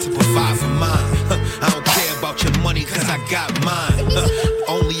grind to provide for mine. I don't care about your money, cause I got mine.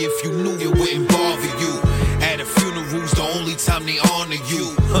 Only if you knew it wouldn't bother you. At a funeral's the only time they honor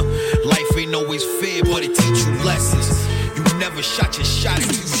you. Life ain't always fair, but it teach you lessons. You never shot your shot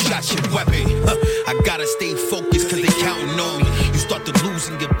until you shot your weapon. I gotta stay focused cause they counting on me. You start to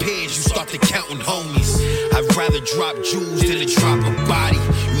losing your peers, you start to counting homies. I'd rather drop jewels than to drop a body.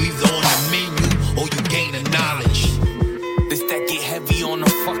 You either on the menu or you gain the knowledge. This that get heavy on the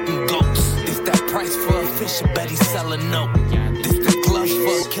fucking goats. This that price for a fisher, bet he sell a note. This the gloves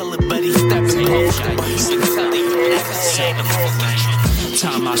for a killer, bet he stepping close. But he been telling you never say the fucking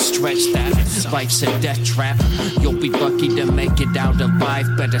time I stretch that, life's a death trap. You'll be lucky to make it out alive.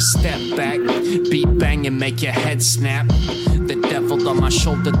 Better step back, beat bang and make your head snap. The devil on my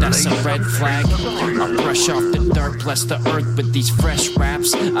shoulder, that's a red flag. I brush off the dirt, bless the earth with these fresh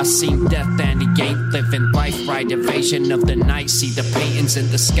raps. I seen death and he ain't living life right. Evasion of the night, see the paintings in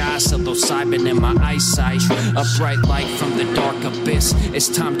the sky. Psilocybin in my eyesight, a bright light from the dark abyss. It's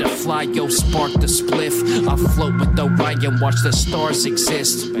time to fly, yo, spark the spliff. I float with the right and watch the stars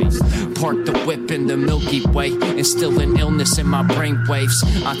exist. Park the whip in the Milky Way, instilling illness in my brainwaves.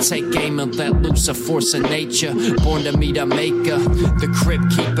 I take aim and let loose a force of nature, born to meet a maker. The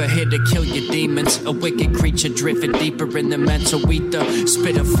crypt keeper here to kill your demons, a wicked creature driven deeper in the mental ether.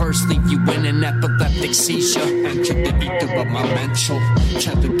 Spit a verse, leave you in an epileptic seizure. Enter the ether of my mental,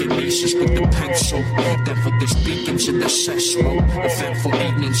 telekinesis with the pencil. Devilish beacons in the sesmo, eventful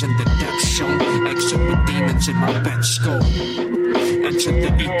evenings in the depth show. Exit with demons in my bench scope. Enter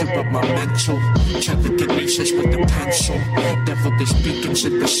the ether of my mental, telekinesis with the pencil. Devilish beacons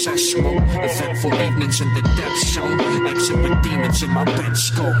in the sesmo, eventful evenings in the depth show. Exit with demons in my bench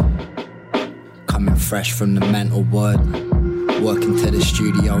scope. Coming fresh from the mental ward, working to the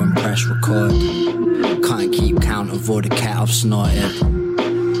studio and press record. Can't keep count of all the cat I've snorted.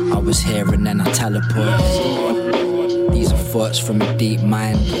 I was here and then I teleported. These are thoughts from a deep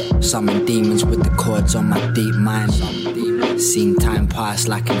mind, summon demons with the chords on my deep mind. Seen time pass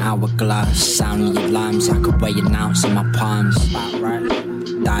like an hourglass, sound of alarms I could weigh an ounce in my palms.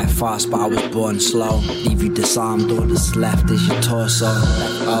 Die fast but I was born slow, leave you disarmed, all that's left is your torso.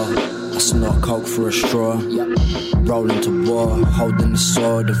 Oh, I snort coke for a straw, roll into war, holding the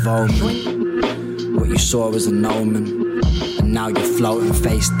sword of omen. What you saw was an omen, and now you're floating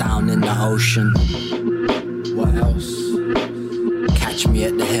face down in the ocean. What else? Catch me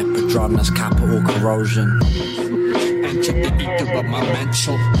at the Hippodrome, that's capital corrosion. Enter the ether of my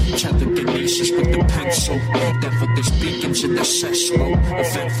mental, telekinesis with the pencil. Devilish beacons in the sesmo,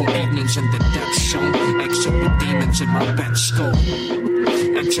 eventful evenings in the depth show. Exit with demons in my bench scope.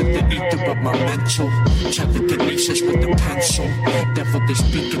 Enter the ether of my mental, telekinesis with the pencil. Devilish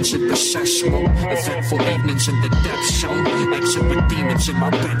beacons in the sesmo, eventful evenings in the depth show. Exit with demons in my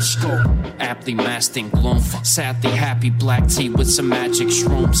bench scope. Aptly masked in gloom, sadly happy black tea with some magic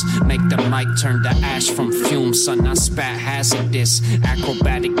shrooms. Make the mic turn to ash from fumes. Son, I spat hazardous,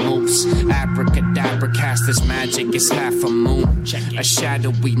 acrobatic moves. Abracadabra, cast this magic, it's half a moon. A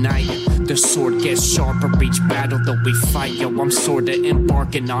shadowy night, the sword gets sharper each battle that we fight. Yo, I'm sorta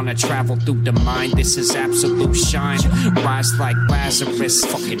embarking on a travel through the mind. This is absolute shine, rise like Lazarus.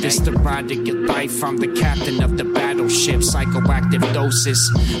 This the ride of your life, I'm the captain of the battleship. Psychoactive doses,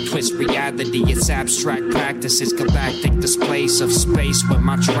 twist reality, it's abstract practices. Galactic displays of space where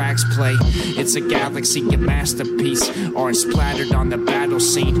my tracks play. It's a galaxy, a masterpiece. Art splattered on the battle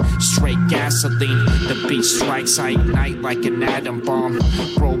scene, straight gasoline. The beat strikes, I ignite like an atom bomb.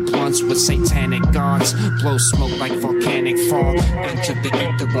 Roll blunts with satanic gods, blow smoke like volcanic fall. Enter the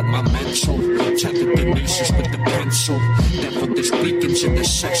ether of my mental, telekinesis with the pencil. Devilish beacons in the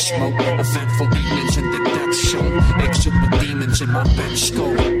sesmo, eventful evenings in the depth show. Exit with demons in my bench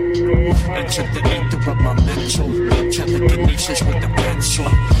scope. Enter the ether of my mental, telekinesis with the pencil.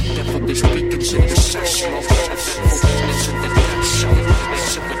 Devilish beacons in the sesmo, eventful evenings in the depth show.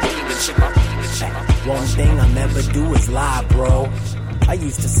 Exit with demons in my bench. One thing I never do is lie, bro. I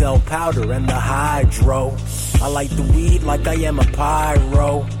used to sell powder and the hydro. I like the weed like I am a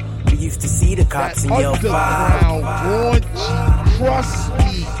pyro. We used to see the cops and yell fire. Underground, raunch,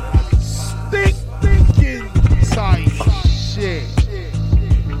 crusty, stinking type shit.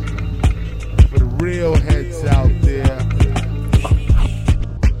 For the real head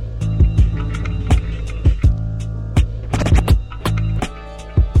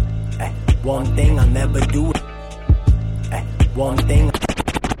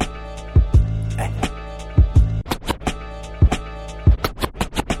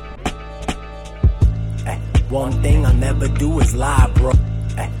never do is lie, bro.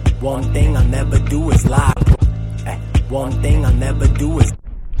 One thing I never do is lie, bro. One thing I never do is.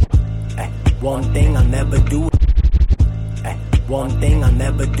 One thing I never do. One thing I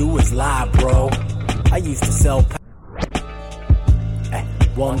never do is lie, bro. I used to sell.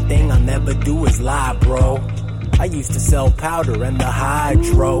 One thing I never do is lie, bro. I used to sell powder and the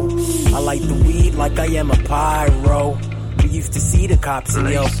hydro. I like the weed like I am a pyro. We used to see the cops in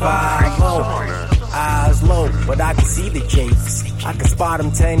your 5-0. Eyes low, but I can see the jakes. I can spot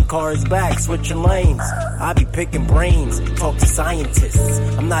them 10 cars back, switching lanes. I be picking brains, talk to scientists.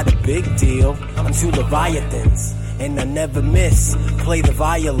 I'm not a big deal, I'm two Leviathans. And I never miss, play the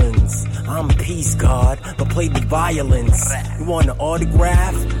violins. I'm peace god, but play the violence. You want an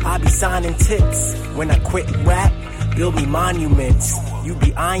autograph? I be signing tips. When I quit rap, build me monuments. You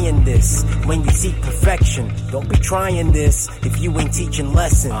be eyeing this when you seek perfection. Don't be trying this if you ain't teaching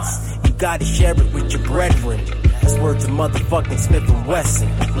lessons. You gotta share it with your brethren. That's word to motherfucking Smith & Wesson.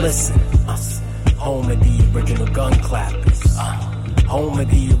 Listen, home of the original gun clappers. Home of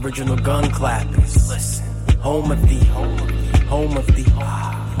the original gun clappers. Listen, home of the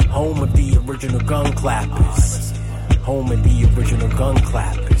original gun clappers. Home of the original gun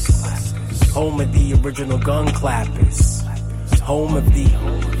clappers. Home of the original gun clappers. Home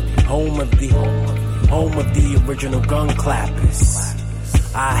of the original gun clappers.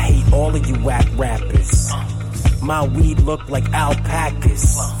 I hate all of you whack rappers. My weed look like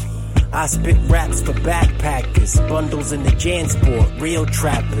alpacas. I spit raps for backpackers, bundles in the Jansport, real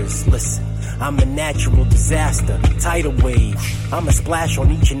trappers. Listen, I'm a natural disaster, tidal wave. I'm a splash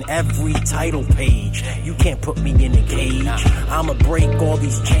on each and every title page. You can't put me in a cage. I'ma break all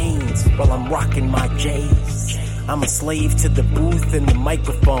these chains while I'm rocking my J's. I'm a slave to the booth and the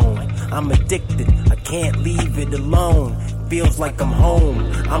microphone. I'm addicted, I can't leave it alone. Feels like I'm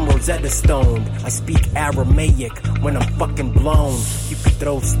home, I'm Rosetta Stoned. I speak Aramaic when I'm fucking blown. You can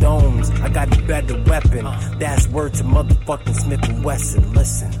throw stones, I got a better weapon. That's word to motherfucking Smith & Wesson.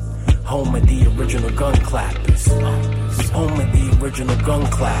 Listen, home of the original gun clappers. Home of the original gun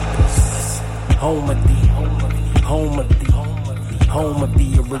clappers. Home of the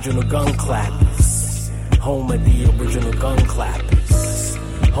original gun clappers. Home of the original gun clappers.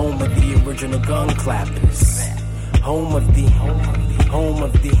 Home of the original gun clappers. Home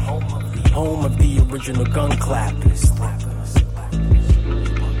of the original gun clappers.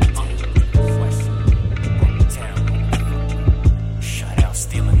 Shut out,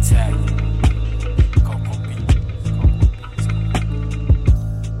 stealing tag.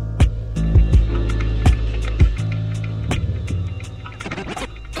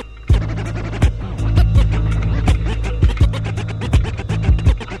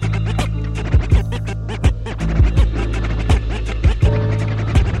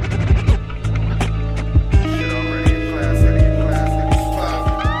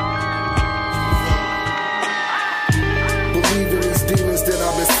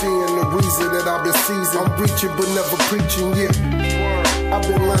 But never preaching yet. I've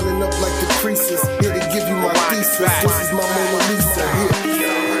been lining up like the creases, here to give you my thesis. This is my Mona Lisa here.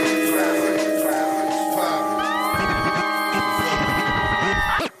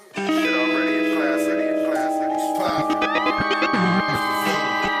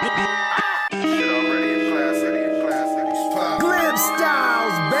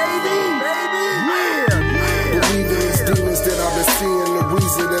 GlibStylez, baby, yeah. Believe in these demons that I've been seeing, the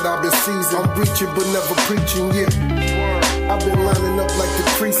reason that I've been seizing. I'm reaching but never preaching yet. I've been lining up like the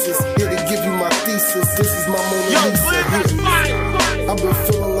creases, here to give you my thesis. This is my Mona Lisa here. I've been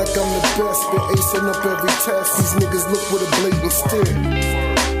feeling like I'm the best, been acing up every test. These niggas look with a blatant stare.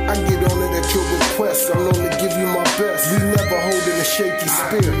 I get on it at your request, I'm known to give you my best. We never holding a shaky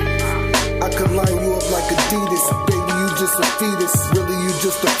spear. I could line you up like Adidas, baby you just a fetus, really you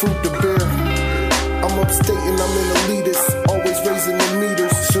just a fruit to bear. I'm upstate and I'm an elitist, always raising the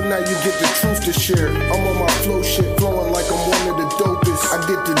meters, so now you get the truth to share. I'm on my flow shit, flowing like I'm one of the dopest. I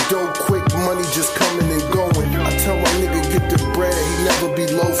get the dough quick, money just coming and going. I tell my nigga get the bread, he never be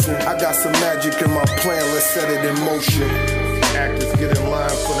loafing. I got some magic in my plan, let's set it in motion. Actors get in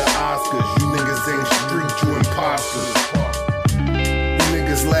line for the Oscars, you niggas ain't street, you imposters. You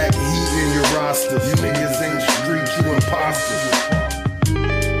niggas lack heat in your rosters, you niggas ain't street, you imposters.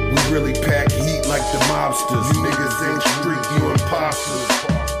 We really pack heat like the mobsters. You niggas ain't street, you imposters.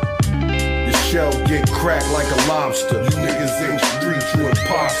 Your shell get cracked like a lobster. You niggas ain't street, you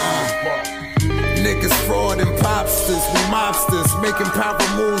imposters. Niggas fraud and popsters, we mobsters, making power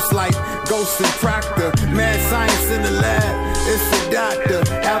moves like Ghost and Proctor. Mad science in the lab, it's the doctor.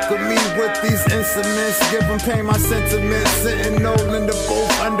 of me with these instruments, giving pain my sentiments. Sitting all in the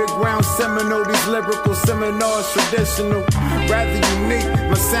booth, underground seminal. These lyrical seminars traditional, rather unique.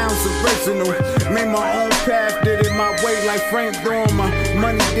 My sound's original. Made my own path, did it my way like Frank doing my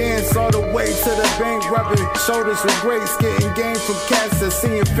money dance all the way to the bank, rubbing shoulders with grace, getting game from cats and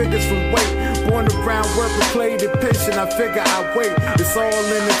seeing figures from weight. Born around work and play the pitch, and I figure I wait. It's all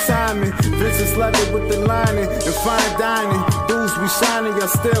in the timing. Visions leather with the lining and fine dining. Dudes be shining, y'all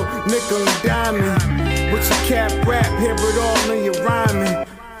still nickel and diamond. With your cap rap, hear it all in your rhyming.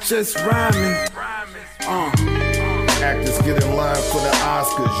 Just rhyming. Actors get in line for the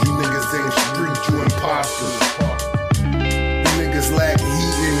Oscars. You niggas ain't street, you imposters. You niggas lack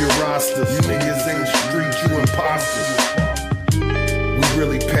heat in your rosters. You niggas ain't street, you imposters. We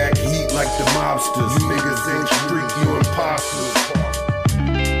really pack heat like the mobsters. You niggas ain't street, you imposters.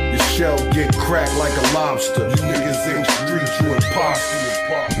 Your shell get cracked like a lobster. You niggas ain't street, you imposters.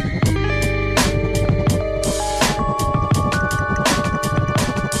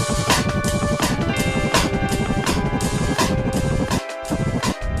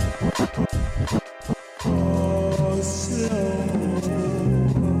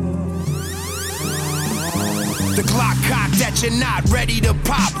 The Glock cocked that you're not ready to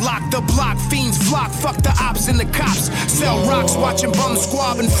pop. Lock the block, fiends flock. Fuck the ops and the cops. Sell rocks, watching bum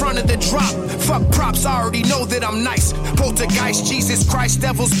squab in front of the drop. Fuck props, I already know that I'm nice. Poltergeist, Jesus Christ,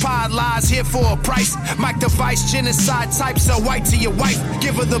 devil's pod lies here for a price. Mike device, genocide type, sell white to your wife.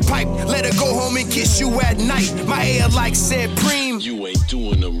 Give her the pipe, let her go home and kiss you at night. My air like said Preem. You ain't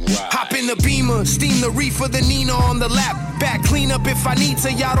doing them right. Hop in the Beamer, steam the reefer, the Nina on the lap. Back clean up if I need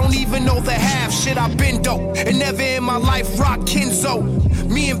to, y'all don't even know the half. Shit, I've been dope, and never in my life rock Kenzo.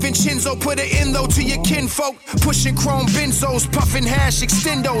 Me and Vincenzo put an in though to your kinfolk. Pushing chrome benzos, puffing hash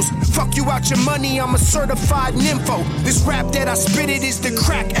extendos. Fuck you out your money, I'm a certified nympho. This rap that I spit it is the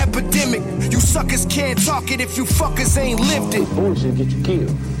crack epidemic. You suckers can't talk it if you fuckers ain't lived it. Bullshit get you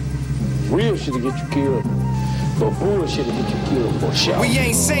killed. Real shit get you killed. But bullshit will get you killed for sure. We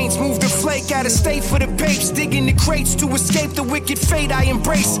ain't saints, move the flake out of state for the papes. Digging the crates to escape the wicked fate I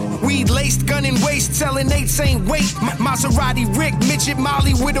embrace. Weed laced, gun in waist, telling eights ain't wait. Maserati Rick, midget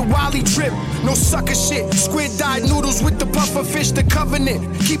Molly with a Wally trip. No sucker shit, squid dyed noodles with the puffer fish, the covenant.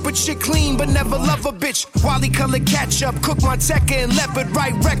 Keep a chick clean but never love a bitch. Wally colored catch up, cook Monteca and leopard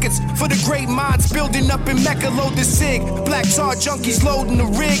write records. For the great minds building up in Mecca, load the sig. Black tar junkies loading the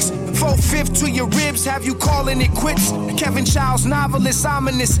rigs. 4/5 to your ribs, have you calling it quits? Kevin Childs, novelist,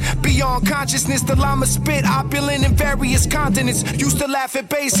 ominous. Beyond consciousness, the llama spit, opulent in various continents. Used to laugh at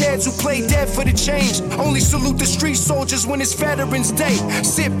bass heads who play dead for the change. Only salute the street soldiers when it's Veterans Day.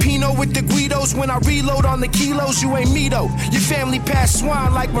 Sip Pinot with the Guidos when I reload on the kilos. You ain't me though. Your family passed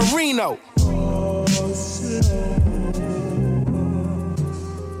swine like Marino.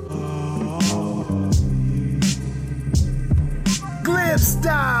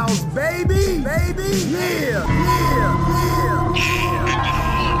 GlibStylez, baby, yeah.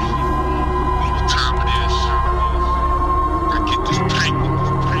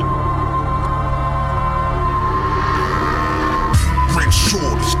 Red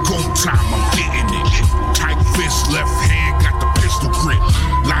short, it's go time, I'm getting it. Tight fist, left hand, got the pistol grip.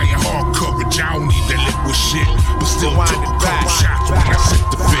 Lying hard coverage, I don't need that liquid shit. But still took a couple shots when I set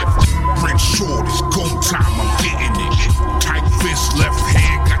the fifth. Red short, it's go time, I'm getting it. Tight fist, left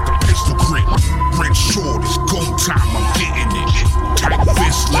hand, got the pistol grip. Red short, it's go time, I'm getting it. Tight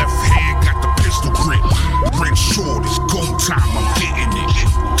fist, left hand, got the pistol grip. Red short, it's go time, I'm getting it.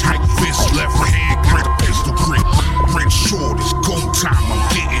 Tight fist, left hand, got the pistol grip. Red short, it's go time, I'm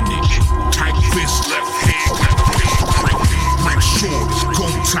getting it. Tight fist, left hand, got the pistol grip. Red short, it's go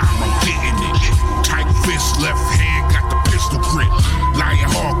time, I'm getting it. Tight fist, left hand, got the pistol grip. Lying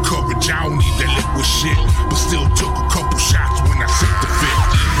hard coverage, I don't need that liquid shit. But still took a couple shots when I set the fit.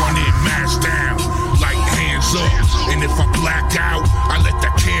 Run in, mask down, like hands up. And if I black out, I let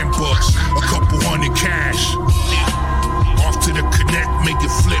that can bust. A couple hundred cash. Off to the connect, make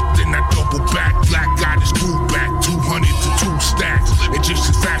it flip, then I double back. Black got his groove back, 200 to 2 stacks. And just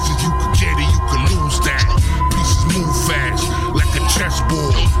as fast as you can get it, you can lose that. Pieces move fast, like a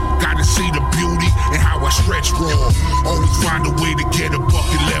chessboard. Gotta see the beauty and how I stretch raw. Always find a way to get a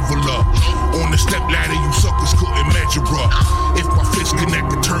bucket level up. On the step ladder, you suckers couldn't measure up. If my fist connect,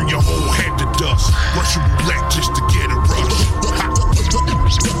 I turn your whole head to dust. Russian roulette just to get a rush.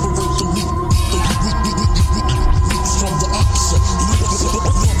 From the opposite,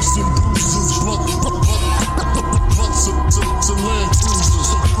 lumps and bruises, blood to land cruisers.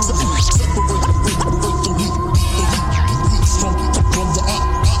 Separate the wheat from the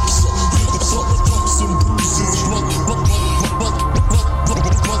opposite. Lumps and bruises, blood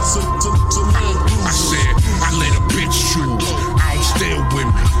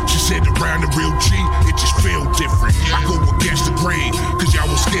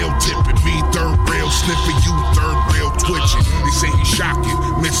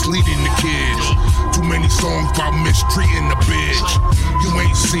misleading the kids. Too many songs about mistreating the bitch. You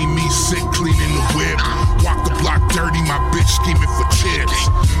ain't seen me sick cleaning the whip. Walk the block dirty, my bitch scheming for chips.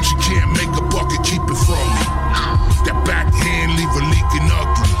 She can't make a bucket, keep it from me. That backhand leave her leaking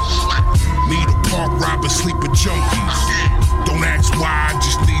ugly. Need a park robber, sleeping junkies. Don't ask why, I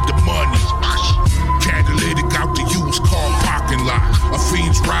just need the money. Catalytic out the used car parking lot. A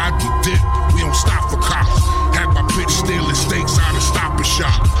fiend's ride, we dip, we don't stop for cops. Had my bitch stealing steaks out of Stop and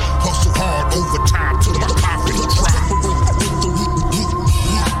Shop. Hustle hard, overtime till my pocket drop.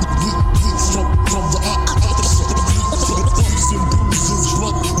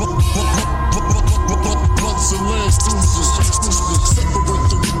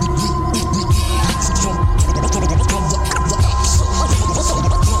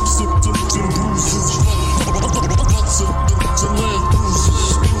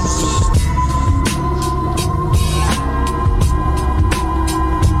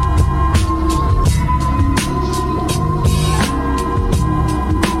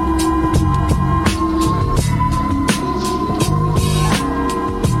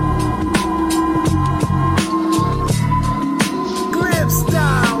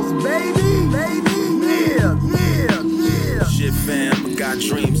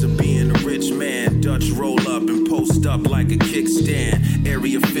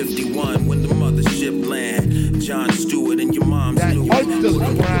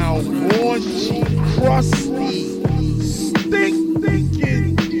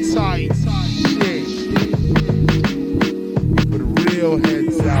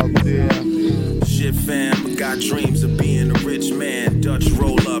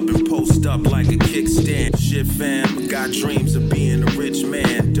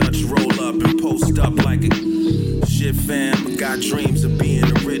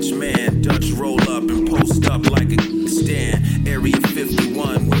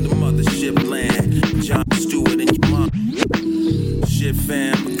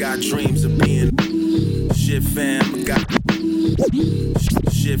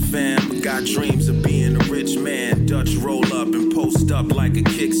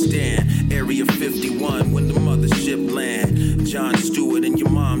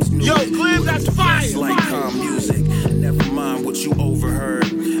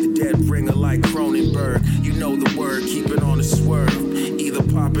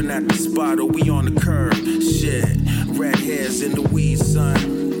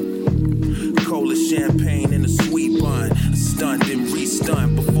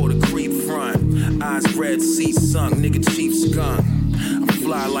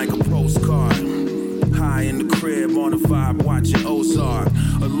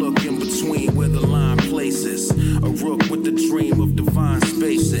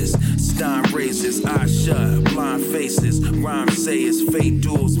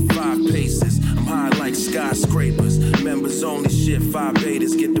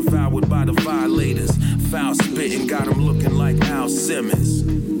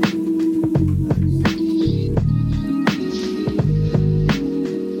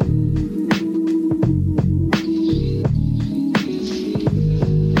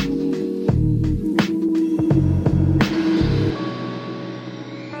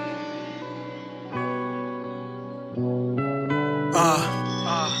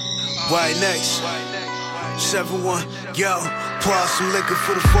 Right next. 7-1, yo, pour out some liquor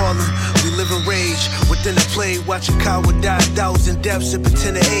for the fallen. We live in rage within the play, watch a coward die, 1,000 deaths at the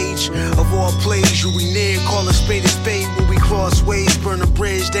tender age. Of all plays, you we near, call a spade. When we cross ways, burn a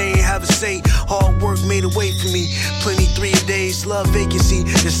bridge, they ain't have a say. Hard work made a way for me, plenty 3 days, love vacancy.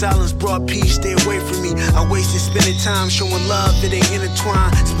 The silence brought peace, stay away from me. I wasted spending time showing love, it ain't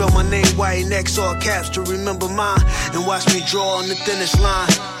intertwined. Spell my name white next, all caps to remember mine. And watch me draw on the thinnest line.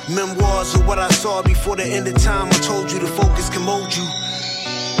 Memoirs of what I saw before the end of time. I told you the focus can mold you,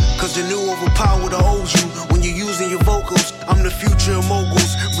 cause the new overpower the old you. When you're using your vocals, I'm the future of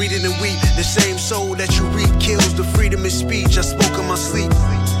moguls. Read it and weep, the same soul that you reap kills the freedom of speech. I spoke in my sleep,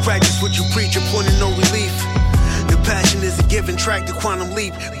 practice what you preach, you're pointing no relief. The passion is a given track, the quantum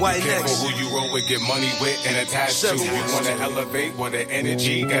leap. White Careful next. who you roll with, get money with and attached to. You wanna elevate, want the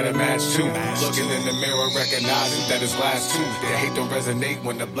energy, gotta match too. Looking in the mirror, recognizing that it's last two. They hate to resonate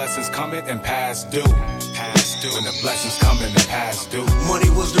when the blessings coming and pass due. Pass due. When the blessings coming and pass due. Money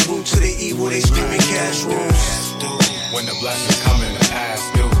was the root to the evil, they screaming cash rules. When the blessings coming and pass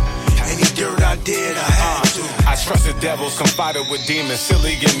due. Any dirt I did, I had to. I trusted devils, confided with demons,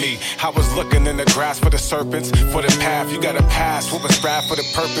 silly in me. I was looking in the grass for the serpents, for the path. You gotta pass, what was bad for the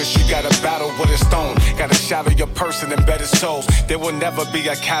purpose. You gotta battle with a stone. Gotta shadow your person, embedded souls. There will never be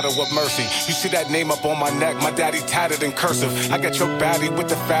a cattle of mercy. You see that name up on my neck, my daddy tatted in cursive. I got your baddie with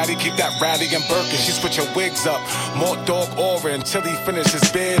the fatty, keep that ratty and Birkin. She switch her wigs up, more dog aura until he finishes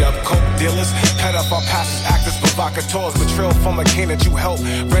bid up. Coke dealers, cut up our pastors, actors, provocateurs. Betrayal from a king that you help,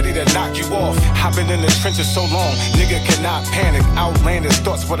 ready to knock you off. I've been in the trenches so long, nigga cannot panic. Outlandish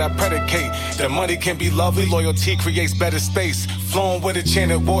thoughts what I predicate. The money can be lovely, loyalty creates better space. Flowing with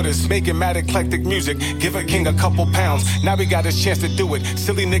enchanted waters, making mad eclectic music. Give a king a couple pounds, now we got his chance to do it.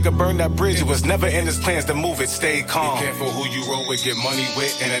 Silly nigga burned that bridge, it was never in his plans to move it. Stay calm. Be careful who you roll with, get money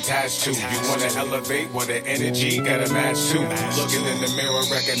with and attached to. You wanna elevate, well the energy gotta match too. Looking in the mirror,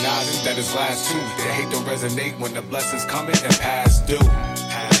 recognizing that it's last two. The hate don't resonate when the blessings coming and pass due.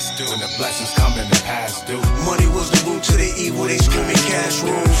 When the blessings coming and pass due. Money was the root to the evil, they screaming cash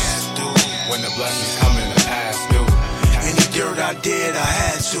rules. When the blessings coming and pass due. Any dirt I did, I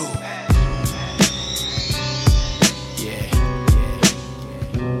had to. Yeah.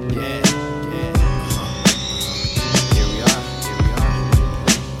 Here we are.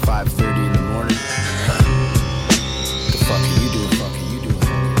 5:30 in the morning. The fuck are you doing? What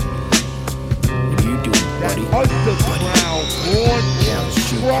are you doing, buddy? Underground, boy.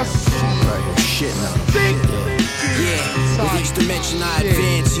 With each dimension I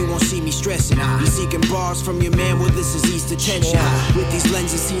advance, you won't see me stressing. You seeking bars from your man, well this is East attention. With these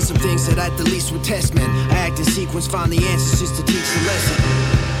lenses, seen some things that at the least would test men. I act in sequence, find the answers just to teach the lesson.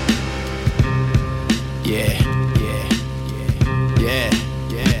 Yeah.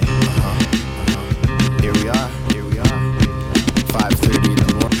 Here we are. 5:30 in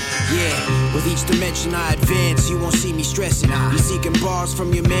the morning. With each dimension I advance, you won't see me stressing. You seeking bars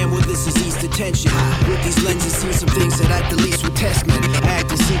from your man, well this is East attention. With these lenses, seen some things that at the least would test men. I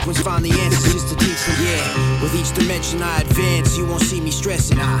act in sequence, find the answers just to teach them. With each dimension I advance, you won't see me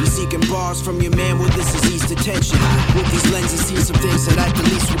stressing. You seeking bars from your man, well this is East attention. With these lenses, seen some things that at the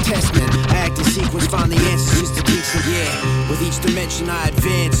least would test men. I act in sequence, find the answers just to teach them. With each dimension I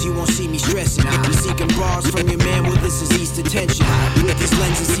advance, you won't see me stressing. You seeking bars from your man, well this is East attention. With these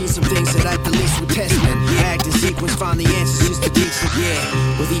lenses, seen some things that at the least would test men. I act in sequence, find the answers just to teach them.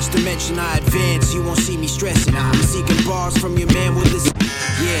 With each dimension I advance, you won't see me stressing. You seeking bars from your man, well this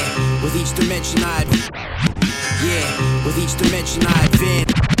with each dimension I with each dimension I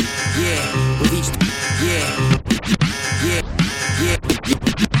advance. With each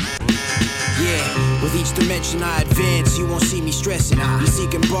With each dimension I advance, you won't see me stressing. You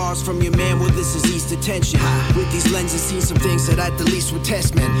seeking bars from your man, well this is East attention. With these lenses, seen some things that at the least would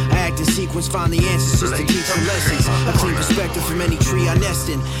test men. I act in sequence, find the answers just to teach some lessons. A clean perspective from any tree I nest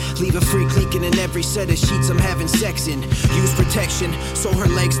in. Leave a free clinking in every set of sheets I'm having sex in. Use protection, so her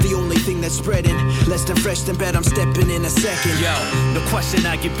legs the only thing that's spreading. Less than fresh than bed, I'm stepping in a second. Yo, no question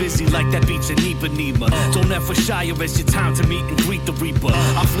I get busy like that beach in Ipanema. Don't ever shy or it's your time to meet and greet the reaper.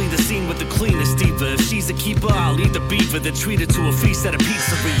 I'll flee the scene with the cleanest diva. If she's a keeper, I'll eat the beaver, then treat her to a feast at a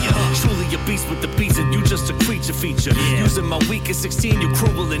pizzeria. Truly a beast with the beats and you just a creature feature. Using my weakest 16, you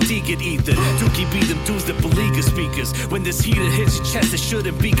cruel and D get ethered. Dookie be them dudes that beleaguer speakers. When this heater hits your chest, it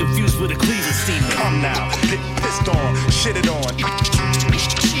shouldn't be confused with a Cleveland steamer. Come now, pissed on, shit it on.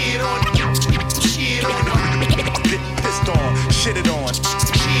 Shit on, pissed on, shit it on.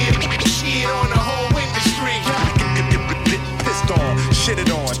 Shit on the whole industry. Pissed on, shit it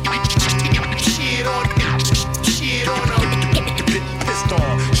on. Shit on pissed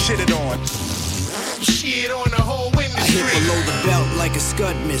on, shit it on. Shit on the whole industry. I hit below the belt like a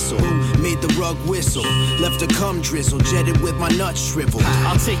scud missile. Made the rug whistle, left a cum drizzle, jetted with my nuts shriveled.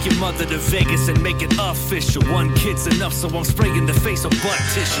 I'll take your mother to Vegas and make it official. One kid's enough, so I'm spraying the face of butt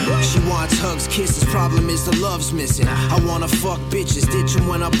tissue. She wants hugs, kisses, problem is the love's missing. I wanna fuck bitches, ditch them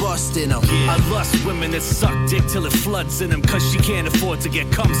when I bust in them. I lust women that suck dick till it floods in them, cause she can't afford to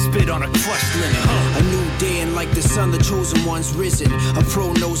get cum spit on a crushed linen. A new day and like the sun, the chosen one's risen. A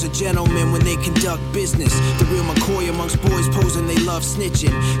pro knows a gentleman when they conduct business. The real McCoy amongst boys posing, they love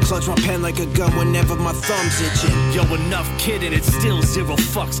snitching. Clutch my pen like a gun whenever my thumb's itching. Yo, enough kidding, it's still zero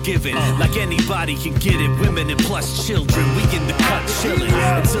fucks given. Like anybody can get it, women and plus children. We in the cut chilling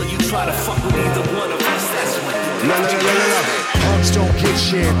until you try to fuck with either one of us. That's when. No. Punks don't get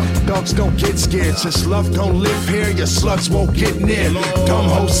shared, thugs don't get scared. Since love don't live here, your sluts won't get near. Dumb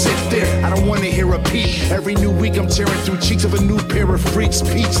hoes sit there, I don't wanna hear a peep. Every new week I'm tearing through cheeks of a new pair of freaks.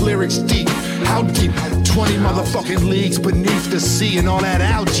 Pete's lyrics deep, How deep? 20 motherfucking leagues beneath the sea and all that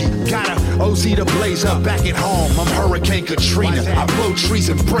algae. Got a OZ to blaze up back at home. I'm Hurricane Katrina. I blow trees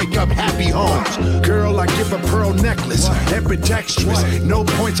and break up happy homes. Girl, I give a pearl necklace, ambidextrous. No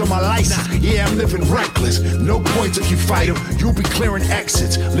points on my license. Yeah, I'm living reckless. No points if you fight him. You'll be clearing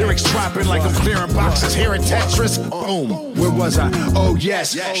exits. Lyrics dropping like I'm clearing boxes. Here in Tetris. Boom. Where was I? Oh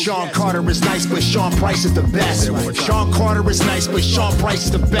yes. Sean Carter is nice, but Sean Price is the best. Sean Carter is nice, but Sean Price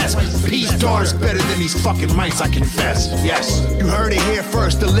is the best. Peace daughter's better than these fucking mice, I confess. Yes. You heard it here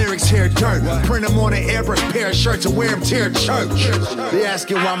first. The lyrics here dirt. Print them on an airbrush pair of shirts and wear them to your church. They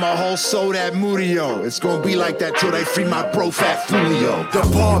asking why my whole soul that moody-o. It's gonna be like that till they free my bro Fat Fulio. The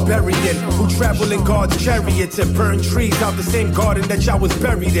barbarian who travel in God's chariots and burn trees out the same garden that y'all was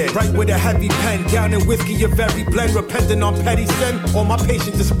buried in. Right with a heavy pen, down in whiskey, a very blend, repenting on petty sin. All my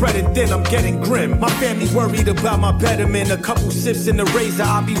patience is spreading thin, I'm getting grim. My family worried about my betterment. A couple sips in the razor,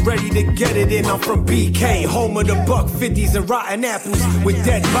 I'll be ready to get it in. I'm from BK, home of the $1.50s and rotten apples, with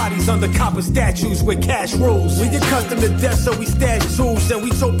dead bodies under copper statues with cash rules. We accustomed to death, so we stash tools, and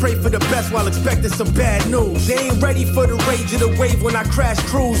we so pray for the best while expecting some bad news. They ain't ready for the rage of the wave when I crash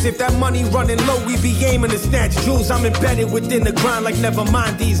cruise. If that money running low, we be aiming to snatch jewels. I'm embedded within the grind like never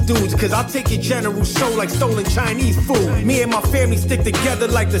mind these dudes, cause I'll take your general soul like stolen Chinese food. Me and my family stick together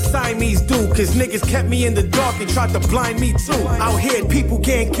like the Siamese do, cause niggas kept me in the dark and tried to blind me too. Out here people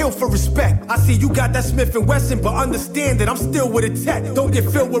getting killed for respect. I see you got that Smith & Wesson, but understand that I'm still with a tech. Don't get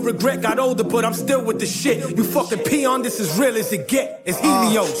filled with regret, got older but I'm still with the shit. You fucking peon, this is real as it get. It's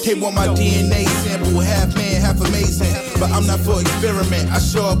Helios. They want my DNA sample, half man, half amazing, but I'm not for experiment. I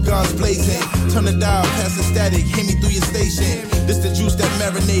show up guns blazing, turn the dial past the static, hit me through your station. This the juice that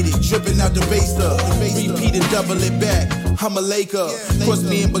marinated, dripping out the baster. Repeat and double it back. I'm a Laker. Cross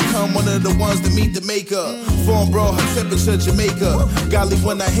me and become one of the ones to meet the maker. Form bro, high temperature Jamaica. Golly,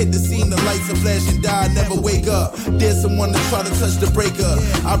 when I hit the scene, the lights are flashing, die, never wake up. There's someone to try to touch the breaker.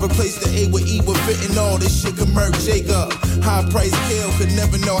 I replace the A with E with fitting all this shit can murk Jacob. High price kill, could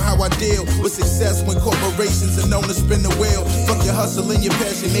never know how I deal with success when corporations are known to spin the wheel. Fuck your hustle and your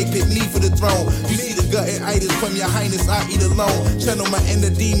passion, they pick me for the throne. You see the gut and itis from your highness, I eat alone. Channel my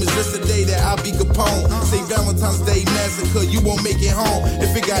inner demons, just the day that I'll be Capone. Say Valentine's Day massacre, you won't make it home.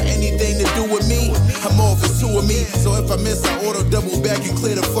 If it got anything to do with me, I'm off, it's two of me. So if I miss, I order double back and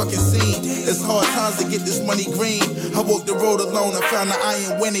clear the fucking scene. It's hard times to get this money green. I walked the road alone, I found the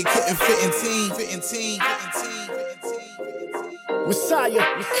iron when it couldn't fit in team. Messiah,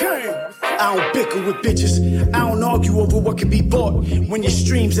 King. I don't bicker with bitches. I don't argue over what can be bought. When your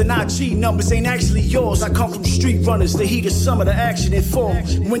streams and IG numbers ain't actually yours. I come from street runners, the heat of summer, the action in fall.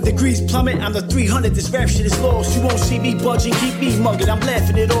 When degrees plummet, I'm the 300, this rap shit is lost. You won't see me budging, keep me mugging, I'm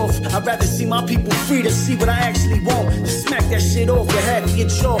laughing it off. I'd rather see my people free to see what I actually want. Just smack that shit off, you had to get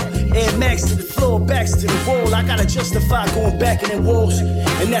chalk. Air Max to the floor, backs to the wall. I gotta justify going back in the walls.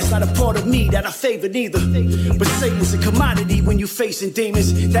 And that's not a part of me that I favor neither. But Satan's a commodity when you facing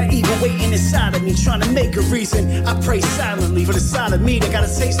demons. That evil waiting inside of me, trying to make a reason. I pray silently for the side of me that got a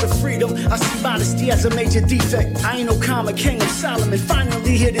taste of freedom. I see modesty as a major defect. I ain't no common king of Solomon,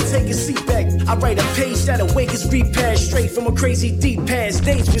 finally here to take a seat back. I write a page that'll wake his repass straight from a crazy deep past.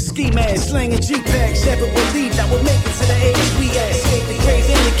 Days with ski masks, slanging G-packs. Never believed I would make it to the age we had. Escape the grave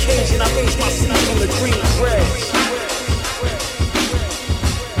in the cage and I raise my seat from the green grass.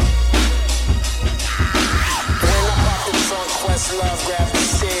 Love, grab the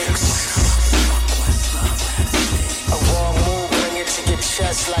sticks. A wrong move, bring it to your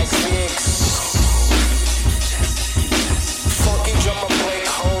chest like Vicks. Funky drummer break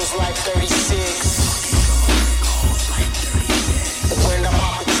holes like 36. When I'm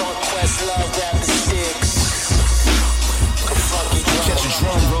up, it's on quest, love, grab the sticks. Catch a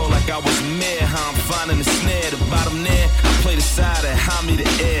drum roll like I was a mayor. How I'm finding the snare, the bottom there. I play the side and high me the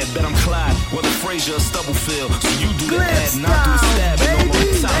air. Bet I'm Clyde, whether Frazier or Stubblefield. So you do the ad and I'll do the stabbing. I'm on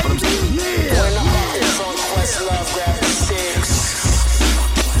the top of them. When I'm up, it's on quest, love, grab the sticks.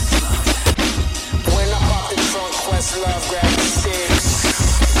 When I'm up, it's on quest, love, grab the sticks.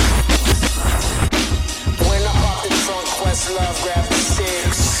 When I'm up, it's on quest, love, grab the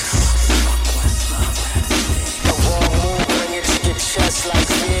sticks. A wrong move, bring it to your chest like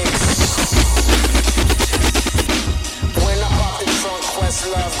Vicks. When I'm up, it's on quest,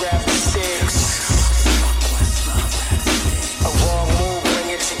 love, grab the sticks. A wrong move, bring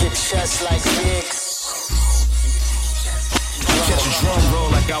it to your chest like Vicks. Catch a drum roll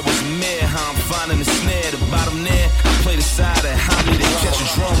like I was a mayor. How I'm finding the snare, the bottom there. I play the side and high me there. Catch a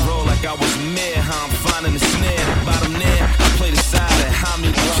drum roll like I was a mayor. How I'm finding the snare, the bottom there. I play the side and high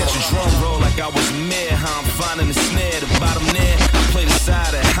me there. Catch a drum roll like I was a mayor. How I'm finding the snare, the bottom there. I play the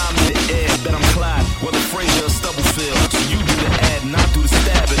side and high me the air. Bet I'm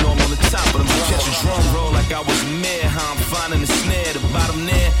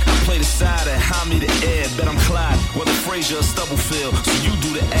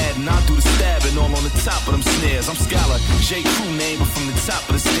top of them snares. I'm Scholar, J. Crew name, but from the top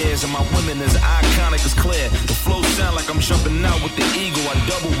of the stairs. And my women is iconic as clear. The flow sound like I'm jumping out with the eagle. I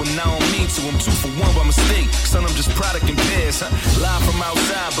double when I don't mean to. I'm 2 for 1 by mistake. Son, I'm just product and pairs. Live from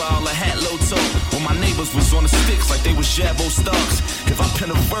outside by all the hat low talk. When my neighbors was on the sticks like they was Jabbo Starks. If I pen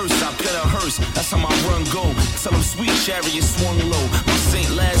a verse, I pen a hearse. That's how my run go. Tell them sweet chariot swung low. My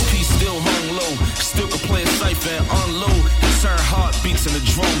Saint last piece still hung low. Still could play a cipher and unload. Turn heartbeats in the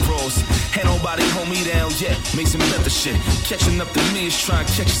drum rolls. Ain't nobody hold me down yet. Make some better shit. Catching up to me is trying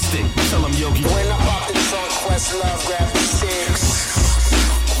to catch a stick. Tell them, Yogi. When I'm off the trunk, Questlove, grab the 6.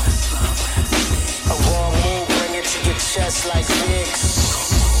 A raw move, bring it to your chest like Vicks.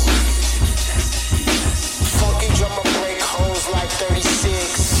 Funky drummer break holes like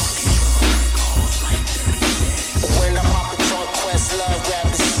 36. When I'm off the trunk, Questlove, grab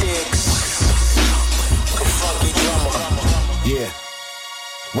the 6. Funky drummer. Yeah.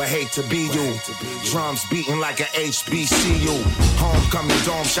 Well, hate to be you. Drums beating like an HBCU. Homecoming,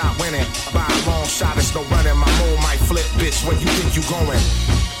 dome shot winning. By a long shot, it's no running. My mold might flip, bitch. Where you think you going?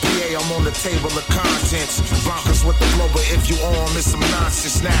 PA, I'm on the table of contents. Bonkers with the blow, but if you on, it's some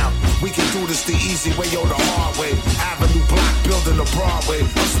nonsense now. We can do this the easy way or the hard way. Avenue block, building a Broadway.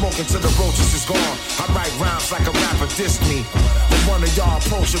 I'm smoking till the roaches is gone. I write rhymes like a rapper dissed me. But one of y'all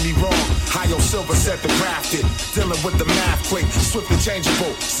approaching me wrong. Hio Silver said the grafted. Dealing with the math quick, swift and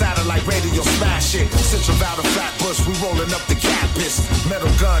changeable. Satellite radio smash it. Central Valley Flatbush, we rolling up the campus. Metal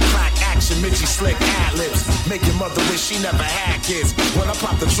gun, crack action, Mitchie slick ad-libs. Make your mother wish she never had kids. When I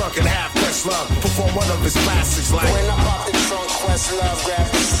pop the trunk and have Questlove perform one of his classics like. When I pop the trunk, Questlove, grab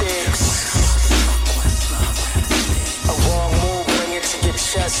the 6. A raw move, bring it to your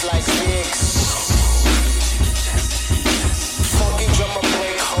chest like Vicks. Funky drummer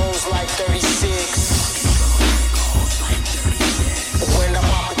break holes like 36. When I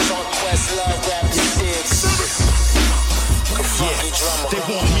pop the trunk, Questlove, grab the 6. They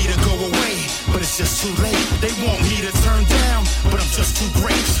want me to go away, but it's just too late. They want me to turn down, but I'm just too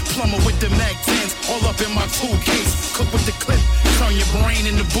great. Plumber with the Mac 10s, all up in my tool case. Cook with the clip, turn your brain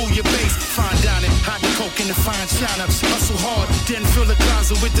into booyah bass. Fine dining, hide the coke in the fine china. Hustle hard, then fill the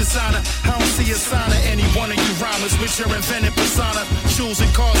closet with designer. I don't see a sign of any one of you rhymers with your invented persona. Shoes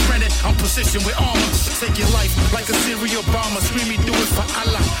and cars rented, I'm positioned with armor. Take your life like a serial bomber. Scream me, do it for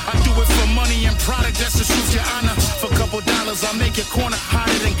Allah. I do it for money and product, that's the truth, your honor. For a couple dollars, I make your corner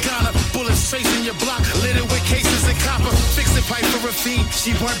hotter than Ghana. Bullets chasing your block, littered with cases and copper. Fix the pipe for a fee,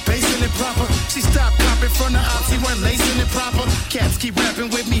 she weren't basing it proper. She stopped copping from the ops, he weren't lacing it proper. Cats keep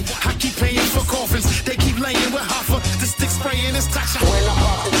rapping with me, I keep paying for coffins. They keep laying with Hoffa, the stick spraying is Tasha. When I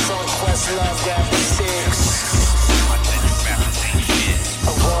pop the trunk, Questlove, grab the 6. A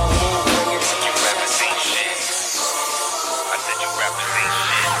raw move, bring it to your represent shit.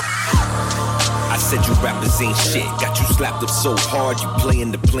 I said you rappers ain't shit. Got you slapped up so hard, you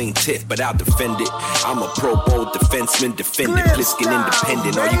playing the plaintiff, but I'll defend it. I'm a Pro Bowl defenseman, defendant, Pliskin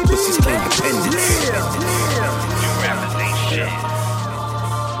independent. All you pussies claim dependence. You rappers ain't shit.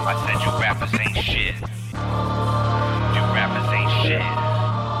 I said you rappers ain't shit. You rappers ain't shit.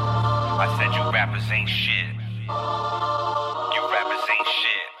 I said you rappers ain't shit. You rappers ain't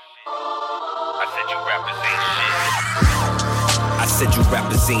shit. I said you rappers ain't shit. I said you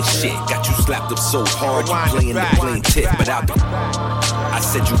rappers ain't shit. Got you slapped up so hard, you playing the plaintiff, but I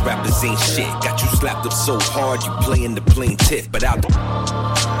said you rappers ain't shit. Got you slapped up so hard, you playing the plaintiff, but I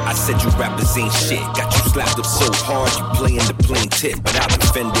said you rappers ain't shit. Got you slapped up so hard, you playing the plaintiff, but I'll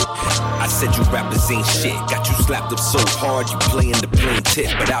defend it. I said you rappers ain't shit. Got you slapped up so hard, you playing the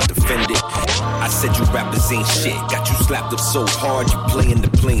plaintiff, but I'll defend it. I said you rappers ain't shit. Got you slapped up so hard, you playing the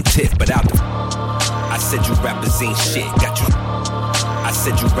plaintiff, but I said you rappers ain't shit. Got you. I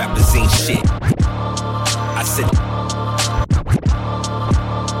said you rappers ain't shit. I said.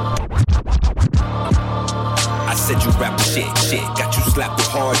 I said you rappers shit. Got you slapped up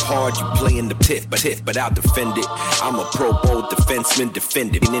hard, you playing the tiff, but I'll defend it. I'm a Pro Bowl defenseman,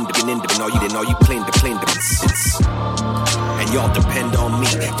 defended. And all you playing the and y'all depend on me.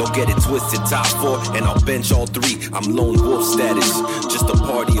 Don't get it twisted, top 4, and I'll bench all 3. I'm lone wolf status, just a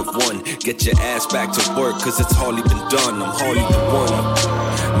party of one. Get your ass back to work, cause it's hardly been done. I'm hardly the one.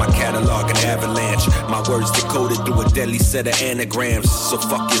 My catalog an avalanche. My words decoded through a deadly set of anagrams. So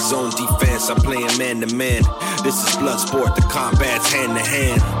fuck your zone defense, I'm playing man to man. This is blood sport, the combat's hand to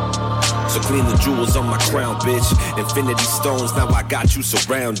hand. So clean the jewels on my crown, bitch. Infinity stones, now I got you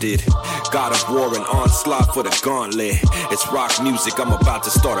surrounded. God of war and onslaught for the gauntlet. It's rock music, I'm about to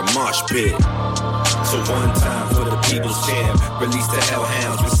start a mosh pit. So one time for the people's champ. Release the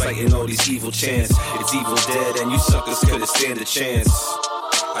hellhounds, reciting all these evil chants. It's Evil Dead and you suckers couldn't stand a chance.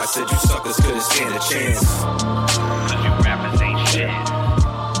 I I said you suckers couldn't stand a chance. Cause you rappers ain't shit.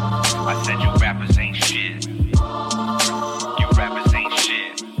 I said you rappers ain't shit. You rappers ain't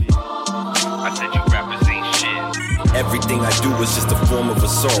shit. I said you rappers ain't shit. Everything I do is just a form of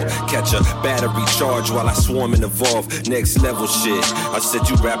assault. Catch a battery charge while I swarm and evolve. Next level shit. I said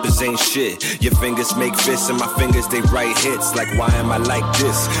you rappers ain't shit. Your fingers make fists and my fingers they write hits. Like why am I like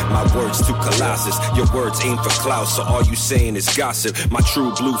this? My words too colossus. Your words aim for clout, so all you saying is gossip. My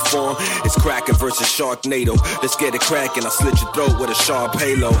true blue form is Kraken versus Sharknado. Let's get it crackin'. I'll slit your throat with a sharp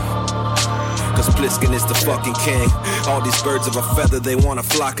halo. Cause Pliskin is the fucking king. All these birds of a feather, they wanna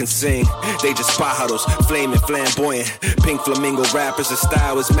flock and sing. They just pájaros, flaming flamboyant. Pink flamingo rappers, the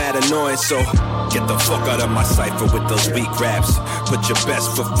style is mad annoying. So get the fuck out of my cipher with those weak raps. Put your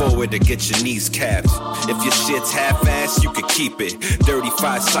best foot forward to get your knees capped. If your shit's half-assed, you can keep it.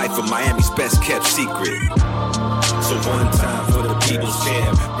 35 cipher, Miami's best kept secret. So one time for the people's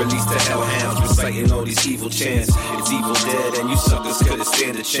champ. Release the hellhounds, reciting all these evil chants. It's evil dead and you suckers couldn't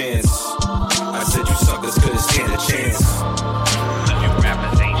stand a chance. I said you suckers couldn't stand a chance. Cause you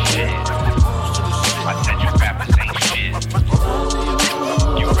rappers ain't shit. I said you rappers ain't shit.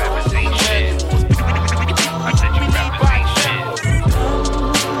 You rappers ain't shit. I said you rappers ain't shit.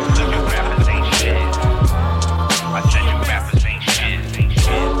 Cause you rappers ain't shit. I said you rappers ain't shit.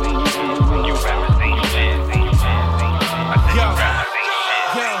 You rappers ain't shit. I said you rappers ain't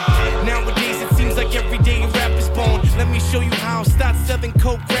shit. Nowadays it seems like every day a rap is born. Let me show you how. Start selling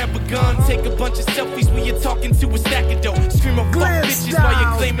coke, grab a gun, take a bunch of selfies when you're talking to a stack of dough. Scream of fuck bitches while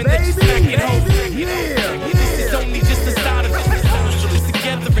you're claiming that you're smacking hoes. This is only just the start of it. Just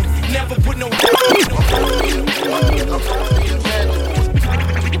together and never put no.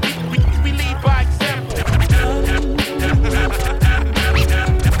 We lead by example.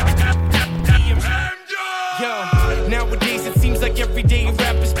 Yo, nowadays it seems like every day a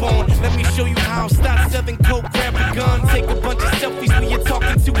rap is born. Let me show you how. Start selling coke, grab a gun, take a bunch of selfies when you're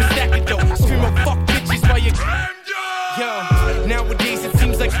talking to a stack of dough. Scream of fuck bitches while you. Yo, nowadays it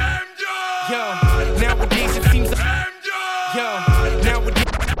seems like. Yo, nowadays it seems like. Yo, nowadays.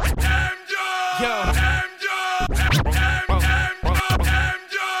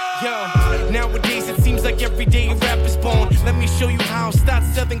 Yo, nowadays it seems like every day a rap is born. Let me show you how. Start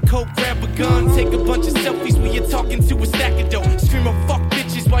selling coke, grab a gun, take a bunch of selfies when you're talking to a stack of dough. Scream of fuck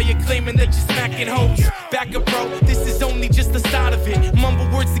bitches while you're claiming that you're smacking hoes. Back up, bro, this is only just the start of it. Mumble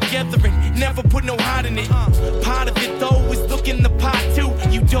words together and never put no heart in it. Part of it though is looking the pot too.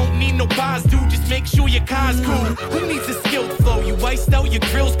 You don't need no bars, dude, just make sure your car's cool. Who needs a skilled flow? You iced out, your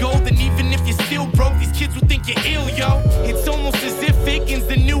grill's gold, and even if you're still broke, these kids will think you're ill, yo. It's almost as if Aiken's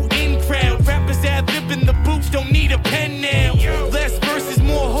the new in crowd. Rappers ad-lib in the booth, don't need a pen now. Less verses,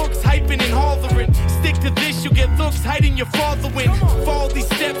 more hooks, hyping and hollering. Stick to this, you'll get looks, hiding your following. Follow these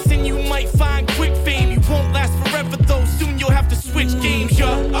steps and you might find quick fame. You won't last forever though, soon you'll have to switch games, yo.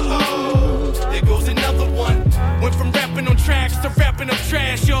 Uh-oh, there goes another one. Went from rapping on tracks to rapping up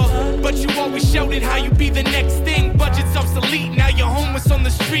trash, yo. But you always shouted how you be the next thing. Budget's obsolete, now you're homeless on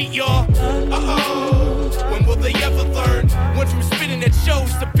the street, yo. Uh-oh, when will they ever learn? Went from spinning at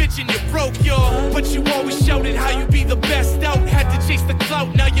shows to bitching you broke, yo. But you always shouted how you be the best out. Had to chase the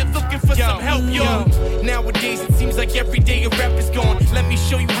clout, now you're looking for some help, yo. Nowadays it seems like every day a rap is gone. Let me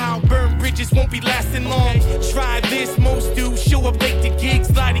show you how. Burn bridges won't be lasting long. Try this, most do. Show up late to gigs,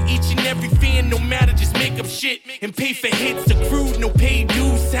 lie to each and every fan. No matter, just make up shit and pay for hits. Accrued, no paid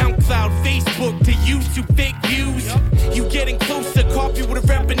dues. SoundCloud, Facebook to YouTube, fake views. You getting closer, copy what a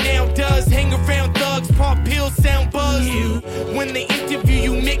rapper now does. Hang around thugs, pop pills, sound buzz. When they interview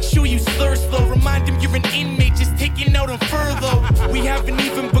you, make sure you slur slow. Remind them you're an inmate just taking out on furlough. We haven't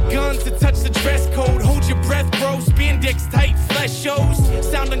even begun to touch the dress code. Hold your breath, bro. Spandex tight, flesh shows.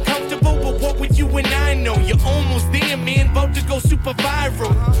 Sound uncomfortable, but what would you and I know? You're almost there, man. About to go super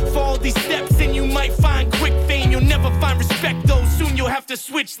viral. Follow these steps and you might find quick fame. You'll never find respect though. Soon you'll have to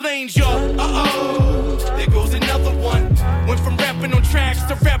switch lanes, yo. Uh-oh, there goes another one. Went from rapping on tracks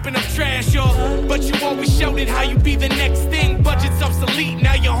to rapping up trash, yo. But you always shouted how you be the next thing. Budget's obsolete,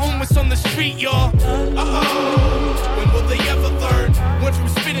 now you're homeless on the street, yo. Uh-oh, when will they ever learn? Went from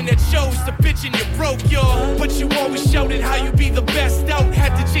spinning at shows to bitching you broke, yo. But you always shouted how you be the best out.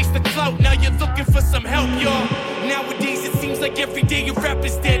 Had to chase the clout, now you're looking for some help, yo. Nowadays it seems like every day a rap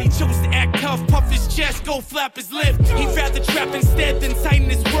is dead. He chose to act tough, puff his chest, go flap his lip. He'd rather trap instead than tighten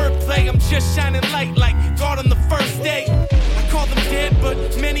his wordplay. I'm just shining light like God on the first day. I call them dead, but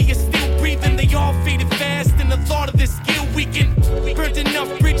many are still breathing. They all faded fast, and the thought of this skill weakened. Burned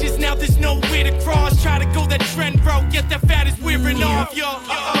enough bridges, now there's nowhere to cross. Try to go that trend route, get that fat is wearing off, yo.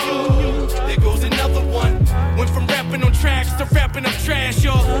 Uh-oh, there goes another one. Went from rapping on tracks to rapping up trash,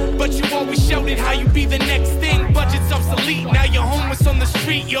 yo. but you always shouted how you be the next thing. Budget's obsolete, now you're homeless on the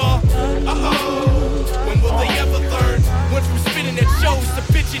street, y'all. When will they ever learn? Went from spinning at shows to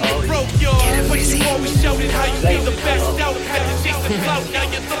bitching you broke, y'all. But you always shouted how you be the best out. Had to chase the clout, now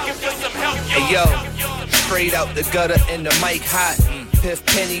you're looking for some help, y'all. Hey yo, straight out the gutter and the mic hot. Piff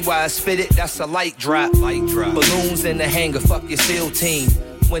penny while I spit it, that's a light drop. Balloons in the hangar, fuck your SEAL team.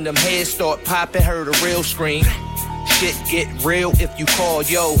 When them heads start popping, heard a real scream. Shit get real if you call,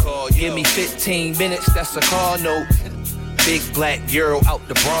 yo. Give me 15 minutes, that's a call note. Big black girl out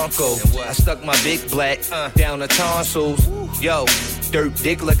the Bronco. I stuck my big black down the tonsils. Yo, Dirt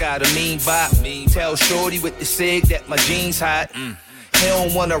Diggler got a mean bop. Tell Shorty with the cig that my jeans hot. He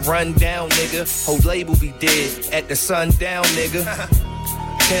don't wanna run down, nigga. Whole label be dead at the sundown, nigga.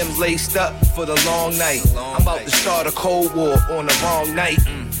 Tim's laced up for the long night. I'm about to start a cold war on the wrong night.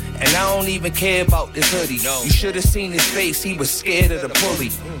 And I don't even care about this hoodie. You should've seen his face, he was scared of the pulley.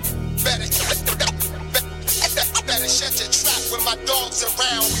 Better shut your trap when my dogs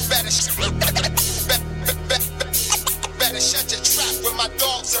around. We better shut your trap when my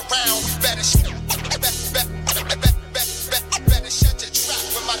dogs around. We better shut your trap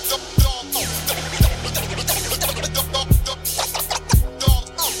when my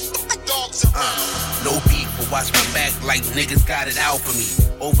dogs around. No beef, but watch my back like niggas got it out for me.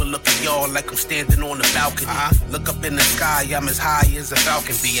 Overlooking y'all like I'm standing on the balcony. Look up in the sky, I'm as high as a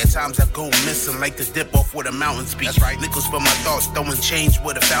falcon be. At times I go missing like the dip off where the mountains be. That's right. Nickels for my thoughts, throwing change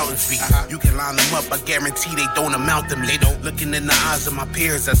where the fountains be. You can line them up, I guarantee they don't amount to me. They don't. Looking in the eyes of my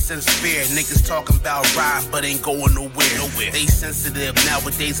peers, I sense fear. Niggas talking about rhyme, but ain't going nowhere. They sensitive,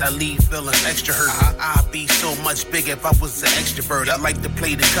 nowadays I leave feeling extra hurt. I'd be so much bigger if I was an extrovert. I like to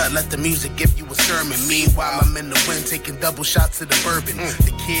play the cut, let the music give you a sermon. Meanwhile, I'm in the wind, taking double shots of the bourbon.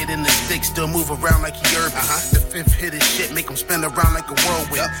 The kid in the stick still move around like he urban. The fifth hit his shit, make him spin around like a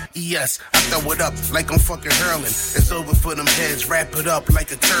whirlwind. Yes, I throw it up like I'm fucking hurling. It's over for them heads, wrap it up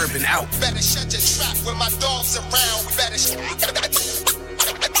like a turban. Out. Better shut your trap when my dogs around. We better shut your trap when my dogs around.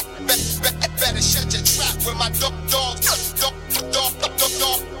 We better shut your trap when my dogs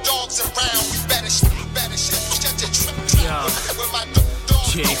around.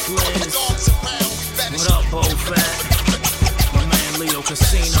 What up, Bo Fat? My man Leo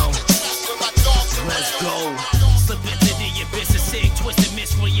Casino. Let's go. Slip into the abyss of sick, twisted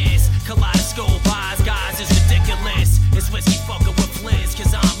miscreants. Kaleidoscope eyes, guys, it's ridiculous. It's whiskey fucking with fliz,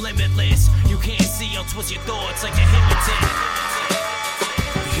 cause I'm limitless. You can't see, I'll twist your thoughts like a hypnotist.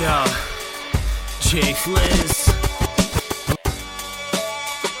 Yeah, J Fliz.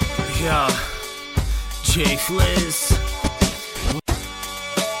 Yeah, J Fliz.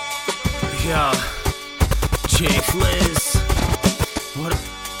 Yeah, J Fliz. What?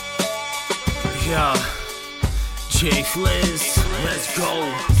 Yeah, J Fliz. Let's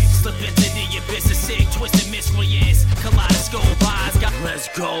go. Slip into the abyss of sick, twisted miscreants. Kaleidoscope eyes, got. Let's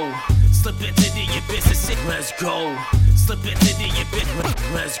go. Slip into the abyss of sick. Let's go. Slip into the abyss.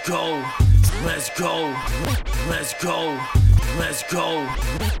 Let's go. Let's go. Let's go. Let's go.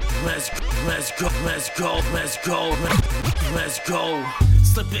 Let's go. Let's go. Let's go. Let's go.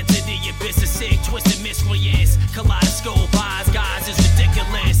 Slip into the abyss of sick, twisted miscreants. Kaleidoscope eyes, guys, it's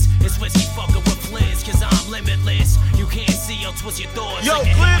ridiculous. It's whiskey fucking with fliz, cause I'm limitless. You can't see, I'll twist your thoughts. Yo, like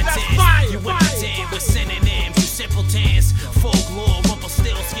a Glib, that's fire! You impotent with synonyms, you simpletons. Folklore,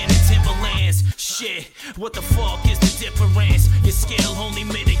 Rumpelstiltskin and Timberlands. Shit, what the fuck is the difference? Your skill only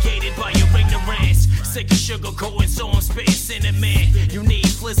mitigated by your ignorance. Sick of sugarcoating, so I'm spacing it, man. You need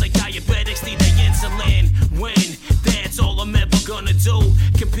fliz like diabetics need the insulin. When that's all I'm ever gonna do.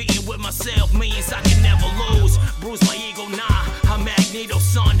 Competing with myself means I can never lose. Bruise my ego, nah, I'm Magneto,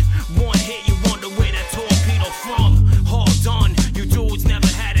 son. One hit, you wonder where that torpedo from. Hard done, you dudes never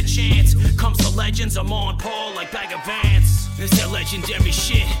had a chance. Comes to legends, I'm on par like Bag of Vance. It's that legendary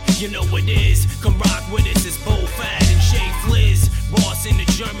shit, you know it is. Come rock with us, it's Bo Fat and J Fliz. Boss in the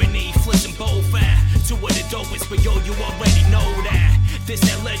Germany, Fliz and Bo Fat. Two of the dopest, but yo, you already know that. This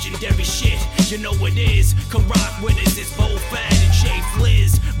that legendary shit, you know it is. Come rock with us, it's Bo Fat and J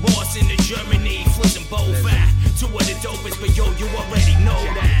Fliz. Boss in the Germany, Fliz and Bo Fat. Two of the dopest, but yo, you already know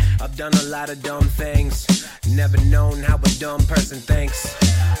that. I've done a lot of dumb things. Never known how a dumb person thinks.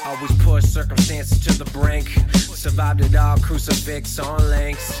 Always push circumstances to the brink. Survived it all, crucifix on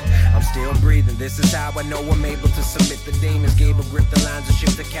links. I'm still breathing, this is how I know I'm able to submit the demons. Gable grip the lines and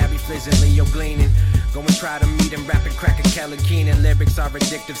shift to carry Fliz and Leo gleaning. Go and try to meet him, rapping, cracking Kelly Keenan. Lyrics are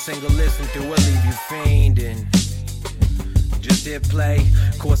addictive, single listen through will leave you fiending. just hit play.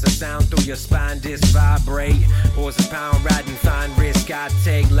 Course a sound through your spine, disc vibrate. Horses pound riding, fine risk I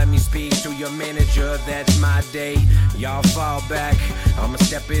take. Let me speak to your manager, that's my day. Y'all fall back, I'ma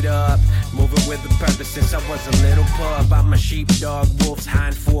step it up. Moving with a purpose since I was a little pup. I'm a sheepdog, wolf's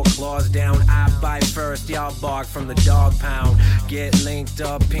hind four claws down. I bite first, y'all bark from the dog pound. Get linked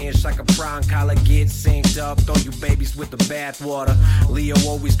up, pinched like a prawn collar. Get synced up, throw you babies with the bathwater. Leo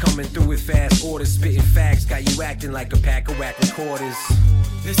always coming through with fast orders. Spitting facts, got you acting like a pack of whack recorders.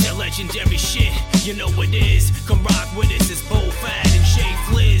 This that legendary shit, you know it is. Come rock with us, it's Bo Fat and Shay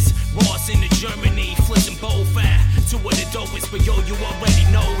Fliz. Ross in the Germany, Fliz and Bo Fat. Two of the dopest, but yo, you already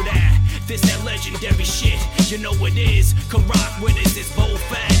know that. This that legendary shit, you know it is. Come rock with us, it's Bo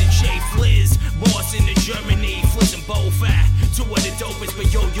Fat and Shay Fliz. Ross in the Germany, Fliz and Bo Fat. Two of the dopest,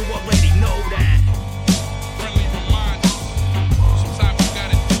 but yo, you already know that. Friendly reminder, sometimes you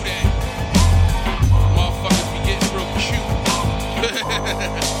gotta do that. Motherfuckers be getting real cute.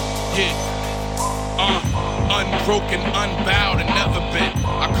 Yeah. Unbroken, unbowed, and never been.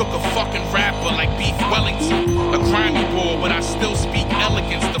 I cook a fucking rapper like Beef Wellington. A crimey boy, but I still speak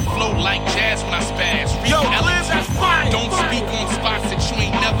elegance. The flow like jazz when I spaz. Yo, Liz, that's fine. Don't speak on spots that you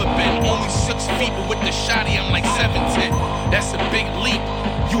ain't never been. Only 6 feet, but with the shotty, I'm like 7'10". That's a big leap.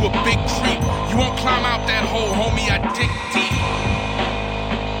 You a big creep. You won't climb out that hole, homie. I dig deep.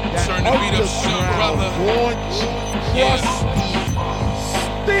 Turn the beat up, son, brother. Yeah.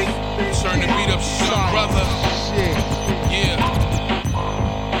 Turn the beat up, son, brother. Yeah.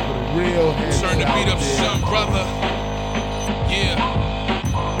 Turn the beat up, son, brother. Yeah.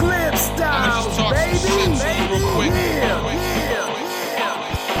 GlibStylez, baby. Real quick.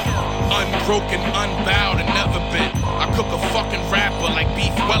 Unbroken, unbowed, and never been. I cook a fucking rapper like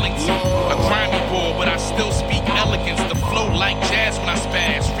Beef Wellington. A grimy boy, but I still speak elegance. The flow like jazz when I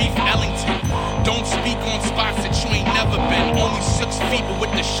spaz. Reef Ellington. Don't speak on spots that you ain't never been. Only 6 feet, but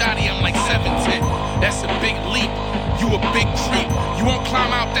with the shotty, I'm like 7'10". That's a big leap. You a big creep. You won't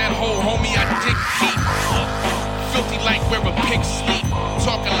climb out that hole, homie. I dig deep. Filthy like where a pig sleep.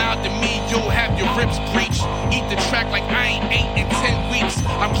 Talking loud to me, you'll have your ribs breached. Eat the track like I ain't ate in 10 weeks.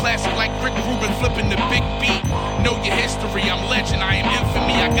 I'm classic like Rick Rubin flipping the big beat. Know your history, I'm legend, I am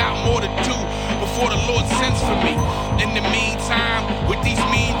infamy. I got more to do before the Lord sends for me. In the meantime, with these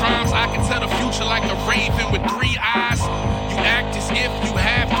mean rhymes, I can tell the future like a raven with 3 eyes. You act as if you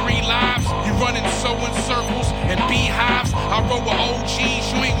have 3 lives. You running so in circles and beehives. I roll with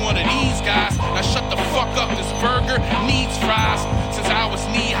OGs, you ain't one of these guys. Now shut the fuck up, this burger needs fries. Since I was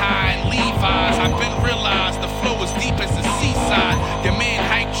knee-high in Levi's, I've been realized the flow is deep as the seaside. Your man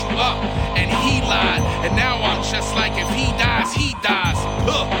hyped you up and he lied. And now I'm just like if he dies, he dies.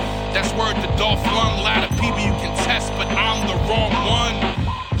 Huh. That's word to Dolph Lung. A lot of people you can test, but I'm the wrong one.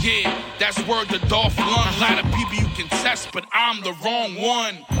 Yeah, that's word to Dolph Lung. A lot of people you can test, but I'm the wrong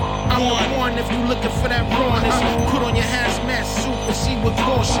one. I'm the one if you looking for that rawness. Put on your hazmat suit, proceed with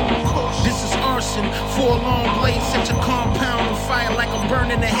caution. This is arson, 4 long blades. Set your compound on fire like I'm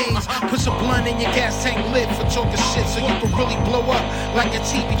burning the haze. Put some blunt in your gas tank lid for talking shit, so you can really blow up like a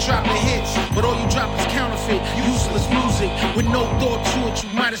TV dropping hits. But all you drop is counterfeit, useless music with no thought to it. You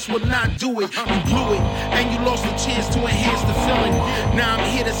might as well not do it. You blew it, and you lost the chance to enhance the feeling. Now I'm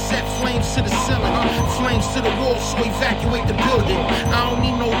here to set flames to the ceiling, flames to the wall, so evacuate the building. I don't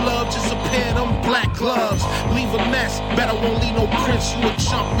need no love, just a pair of them black gloves. Leave a mess, bet I won't leave no prints. You a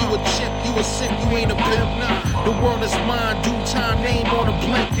chump, you a chimp, you a simp, you ain't a pimp. The world is mine, due time, name on a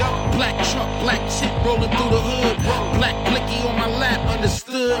blimp. Black truck, black tip rolling through the hood. Black blicky on my lap,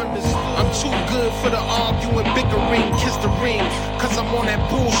 understood. I'm too good for the arguing, bickering, kiss the ring. Cause I'm on that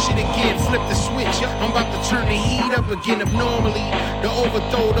bullshit again, flip the switch. I'm about to turn the heat up again abnormally. To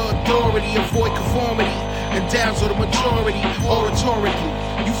overthrow the authority, avoid conformity, and dazzle the majority oratorically.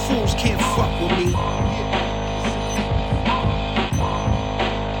 You fools can't fuck with me.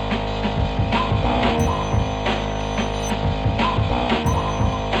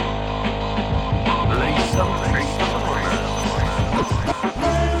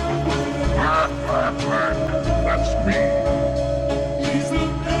 That's me.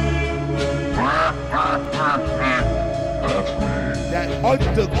 That's me. That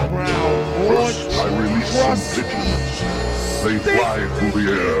underground First, I release some pigeons. They fly through the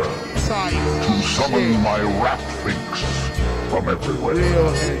air to summon my rap freaks from everywhere.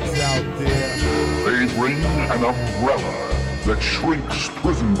 Real heads out there. They bring an umbrella that shrinks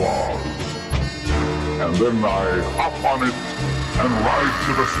prison bars. And then I hop on it and ride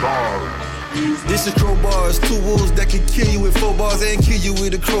to the stars. This is crowbars, 2 wolves that can kill you with 4 bars and kill you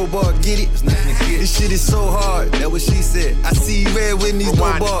with a crowbar. Get it? This shit is so hard. That what she said. I see red with these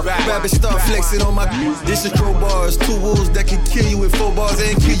no bars. Rabbit start flexing on my. This is crowbars, 2 wolves that can kill you with 4 bars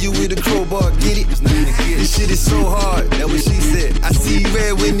and kill you with a crowbar. Get it? This shit is so hard. That what she said. I see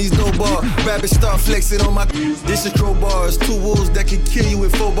red with these no bars. Rabbit start flexing on my. This is crowbars, 2 wolves that can kill you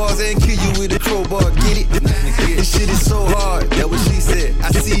with 4 bars and kill you with a crowbar. Get it? This shit is so hard. That what she said.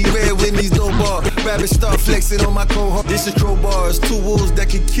 I see red with these no bars. Rabbit start flexing on my cohort. This is crowbars, 2 wolves that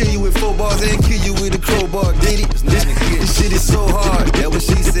can kill you with 4 bars and kill you with a crowbar. Get it? This shit is so hard. That what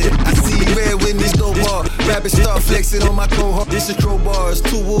she said. I see red with these no bars. Rabbit start flexing on my cohort. This is crowbars,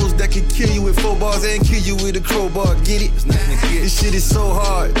 2 wolves that can kill you with 4 bars and kill you with a crowbar. Get it? This shit is so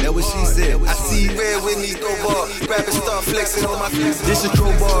hard. That what she said. I see red with these no bars. Rabbit start flexing on my. This is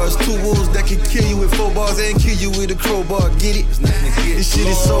crowbars, 2 wolves that can kill you with 4 bars and kill you with a crowbar. Get it? This shit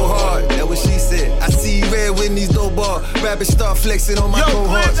is so hard. That what she said. I see red with these no bar. Rabbit start flexing on my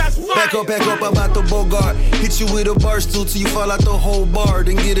cohorts. Back up, I'm out the Bogart. Hit you with a bar stool till you fall out the whole bar.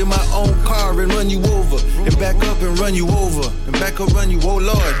 Then get in my own car and run you over. And back up and run you over. And back up, run you, oh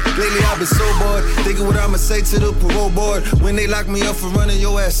Lord. Lately I've been so bored, thinking what I'ma say to the parole board when they lock me up for running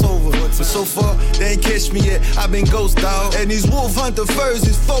your ass over. But so far, they ain't catch me yet. I've been ghost dog. And these wolf hunter furs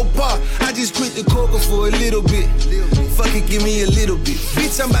is faux pas. I just quit the coca for a little bit. Fuck it, give me a little bit.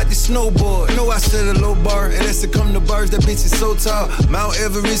 Bitch, I'm about to snowboard. No, I set a low bar. Unless it come to bars, that bitch is so tall. Mount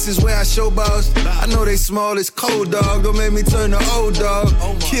Everest is where I show balls. I know they small, it's cold, dog. Don't make me turn to old dog.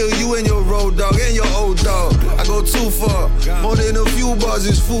 Kill you and your road dog and your old dog. I go too far. More than a few bars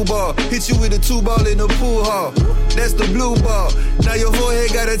is football. Hit you with a 2-ball in the pool hall. That's the blue ball. Now your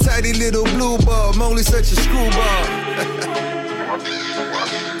forehead got a tiny little blue ball. I'm only such a screwball.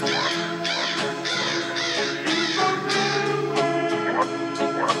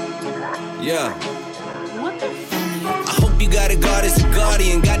 Yeah. I hope you got a guard as a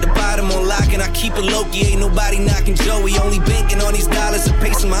guardian. Got the bottom on lock and I keep it low-key. Ain't nobody knocking Joey. Only banking on these dollars to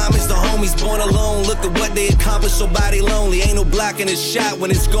pay some homage to homies born alone. Look at what they accomplished, so body lonely. Ain't no blocking his shot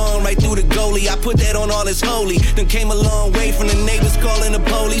when it's gone right through the goalie. I put that on all his holy. Then came a long way from the neighbors calling the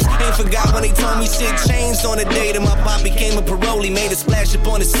police. Ain't forgot when they told me shit changed on the day that my pop became a parolee. Made a splash up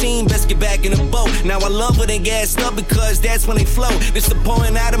on the scene, best get back in the boat. Now I love when they gassed up because that's when they flow. It's the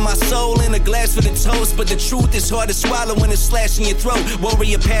pouring out of my soul in a glass for the toast. But the truth is hard to swallow when it's slashing your throat.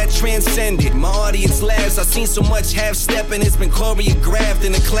 Warrior path transcended. My audience laughs. I've seen so much half-stepping. It's been choreographed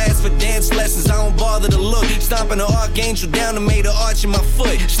in a class for dance lessons. I don't bother to look. Stomping an archangel down and made an arch in my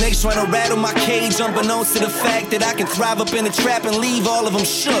foot. Snakes trying to rattle my cage, unbeknownst to the fact that I can thrive up in the trap and leave all of them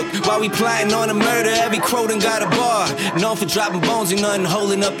shook. While we plotting on a murder, every crow done got a bar. Known for dropping bones, ain't nothing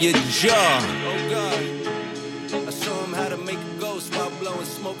holding up your jaw. Oh God, I show him how to make a ghost while blowing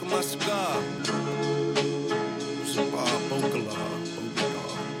smoke in my cigar.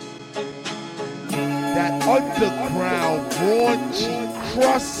 That underground, raunchy,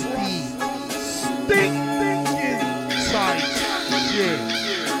 crusty, stinking type shit.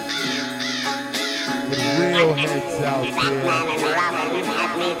 The real heads out there.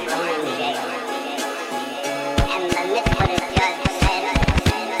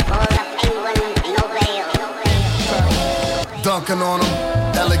 Dunking on them.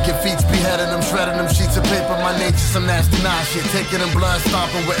 Elegant feats, beheading them, shredding them sheets of paper. My nature, some nasty nah shit. Taking them blood,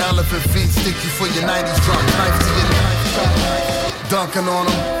 stomping with elephant feet. Stick you for your 90s drunk. Knife to your knife. Dunking on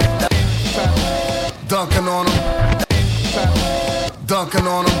them. Dunking on them. Dunking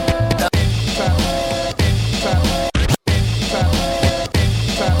on them.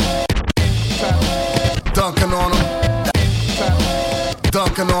 Dunking on them.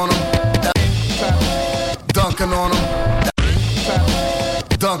 Dunking on them. Dunking on them.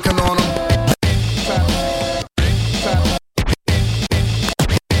 Dunking on them.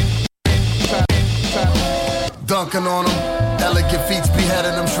 Dunking on them. Elegant feats,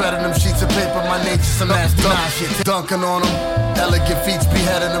 beheading them, shredding them sheets of paper. My nature, some nasty nah shit. Dunking on them. Elegant feats,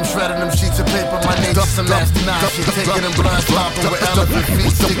 beheading them, shredding them sheets of paper. My nature, some nasty nah shit. Taking them blood, stomping with elephant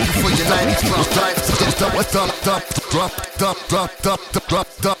feet. Stick you for your 90s drunk.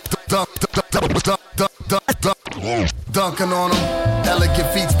 Dunking on them.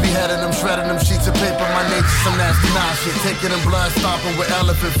 Elegant feats, beheading them, shredding them sheets of paper. My nature, some nasty nah shit. Taking them blood, stomping with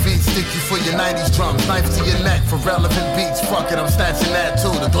elephant feet. Stick you for your 90s drums. Knife to your neck for relevant beats. Fuck it, I'm snatching that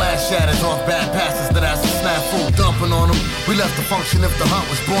too. The glass shatters off bad passes, that that's a snafu. Dumping on them. We left the function if the hunt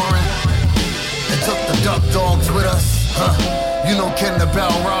was boring. And took the duck dogs with us. Huh? You know Ken the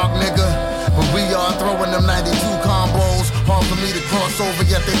Bell Rock, nigga. But we are throwing them 92 combos. Hard for me to cross over,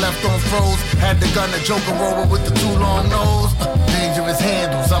 yet they left on froze. Had the gun, the Joker rolling with the too long nose. Dangerous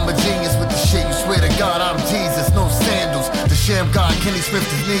handles, I'm a genius with the swear to God I'm Jesus, no sandals. The sham God, Kenny Smith,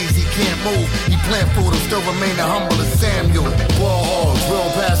 his knees, he can't move. He plant food and still remaining humble as Samuel. Ball hogs, we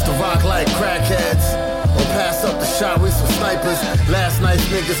don't pass the rock like crackheads. Or pass up the shot, we some snipers. Last night's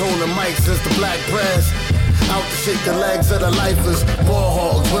niggas holding mics since the black press. Out to shake the legs of the lifers. Ball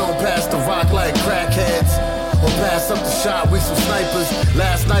hogs, we don't pass the rock like crackheads. Or pass up the shot, we some snipers.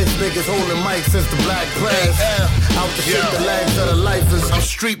 Last night's niggas holding mics since the black press. Out to shake the legs of the lifers. I'm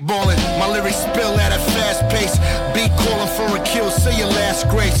street ballin', my lyrics spill at a fast pace. Beat calling for a kill, say your last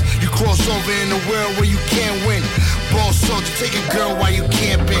grace. You cross over in the world where you can't win. Ball soldier, take a girl while you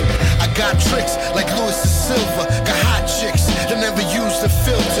camping. I got tricks like Louis the Silva. Got hot chicks that never use the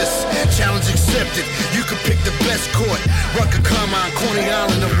filters. Challenge accepted, you can pick the best court. Rucker, Carmine, Coney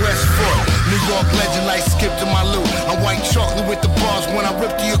Island, and West Fork. New York legend like Skip to my loot. I'm white chocolate with the bars when I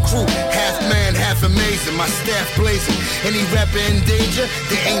rip to your crew. Half man, half amazing, my staff blazing. Any rapper in danger,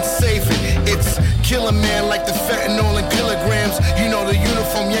 they ain't saving. It's killer man like the fentanyl in kilograms. You know the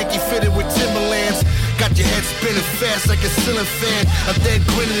uniform Yankee fitted with Timberlands. Got your head spinning fast like a ceiling fan. I'm dead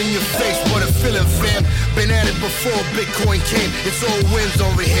grinning in your face, what a feeling, fam. Been at it before Bitcoin came. It's all wins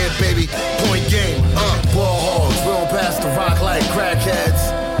over here, baby. Point game, Ball hogs, we don't pass the rock like crackheads.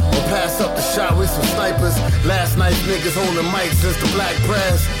 Or pass up the shot, we some snipers. Last night's niggas holding mics since the black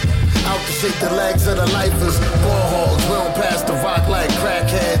press. Out to shake the legs of the lifers. Ball hogs, we don't pass the rock like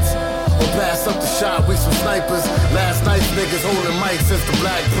crackheads. Or pass up the shot, we some snipers. Last night's niggas holding mics since the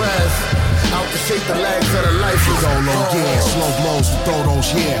black press. Out to shake the legs of the lifers. Solo, yeah, slow blows, we throw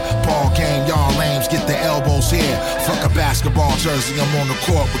those, yeah. Ball game, y'all lames, get the elbows here. Fuck a basketball jersey, I'm on the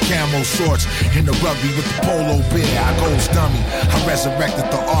court with camo shorts. In the rugby with the polo bear, I goes dummy. I resurrected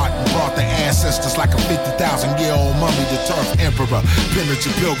the art and brought the ancestors like a 50,000-year-old mummy, the turf emperor. Pillage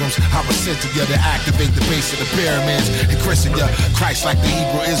of pilgrims, I was sent to you to activate the base of the pyramids and christen you Christ like the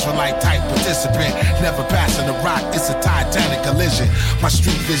Hebrew Israelite type participant. Never passing the rock, it's a Titanic collision. My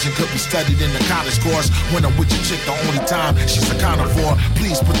street vision could be studied in the college course. When I'm with your chick, the only time she's a carnivore.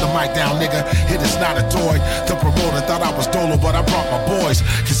 Please put the mic down, nigga. It is not a toy. The promoter thought I was Dolo, but I brought my boys.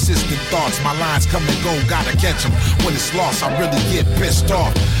 Consistent thoughts, my lines come and go, gotta catch them. When it's lost, I really get pissed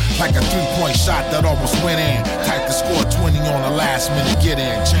off. Like a 3-point shot that almost went in. Type to score 20 on the last minute, get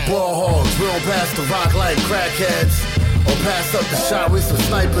in. Ball hogs, we don't pass the rock like crackheads. Or pass up the shot, we some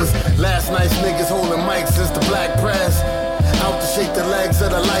snipers. Last night's niggas holding mics since the black press. Out to shake the legs of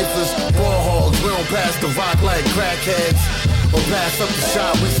the lifers. Ball hogs, we don't pass the rock like crackheads. Or pass up the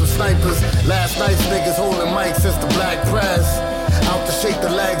shot, we some snipers. Last night's niggas holding mics since the black press. Out to shake the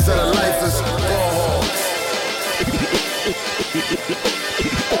legs of the lifers. Ball hogs.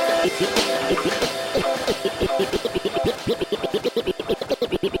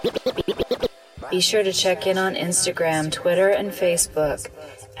 Be sure to check in on Instagram, Twitter, and Facebook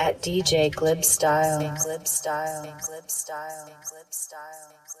at DJ GlibStylez.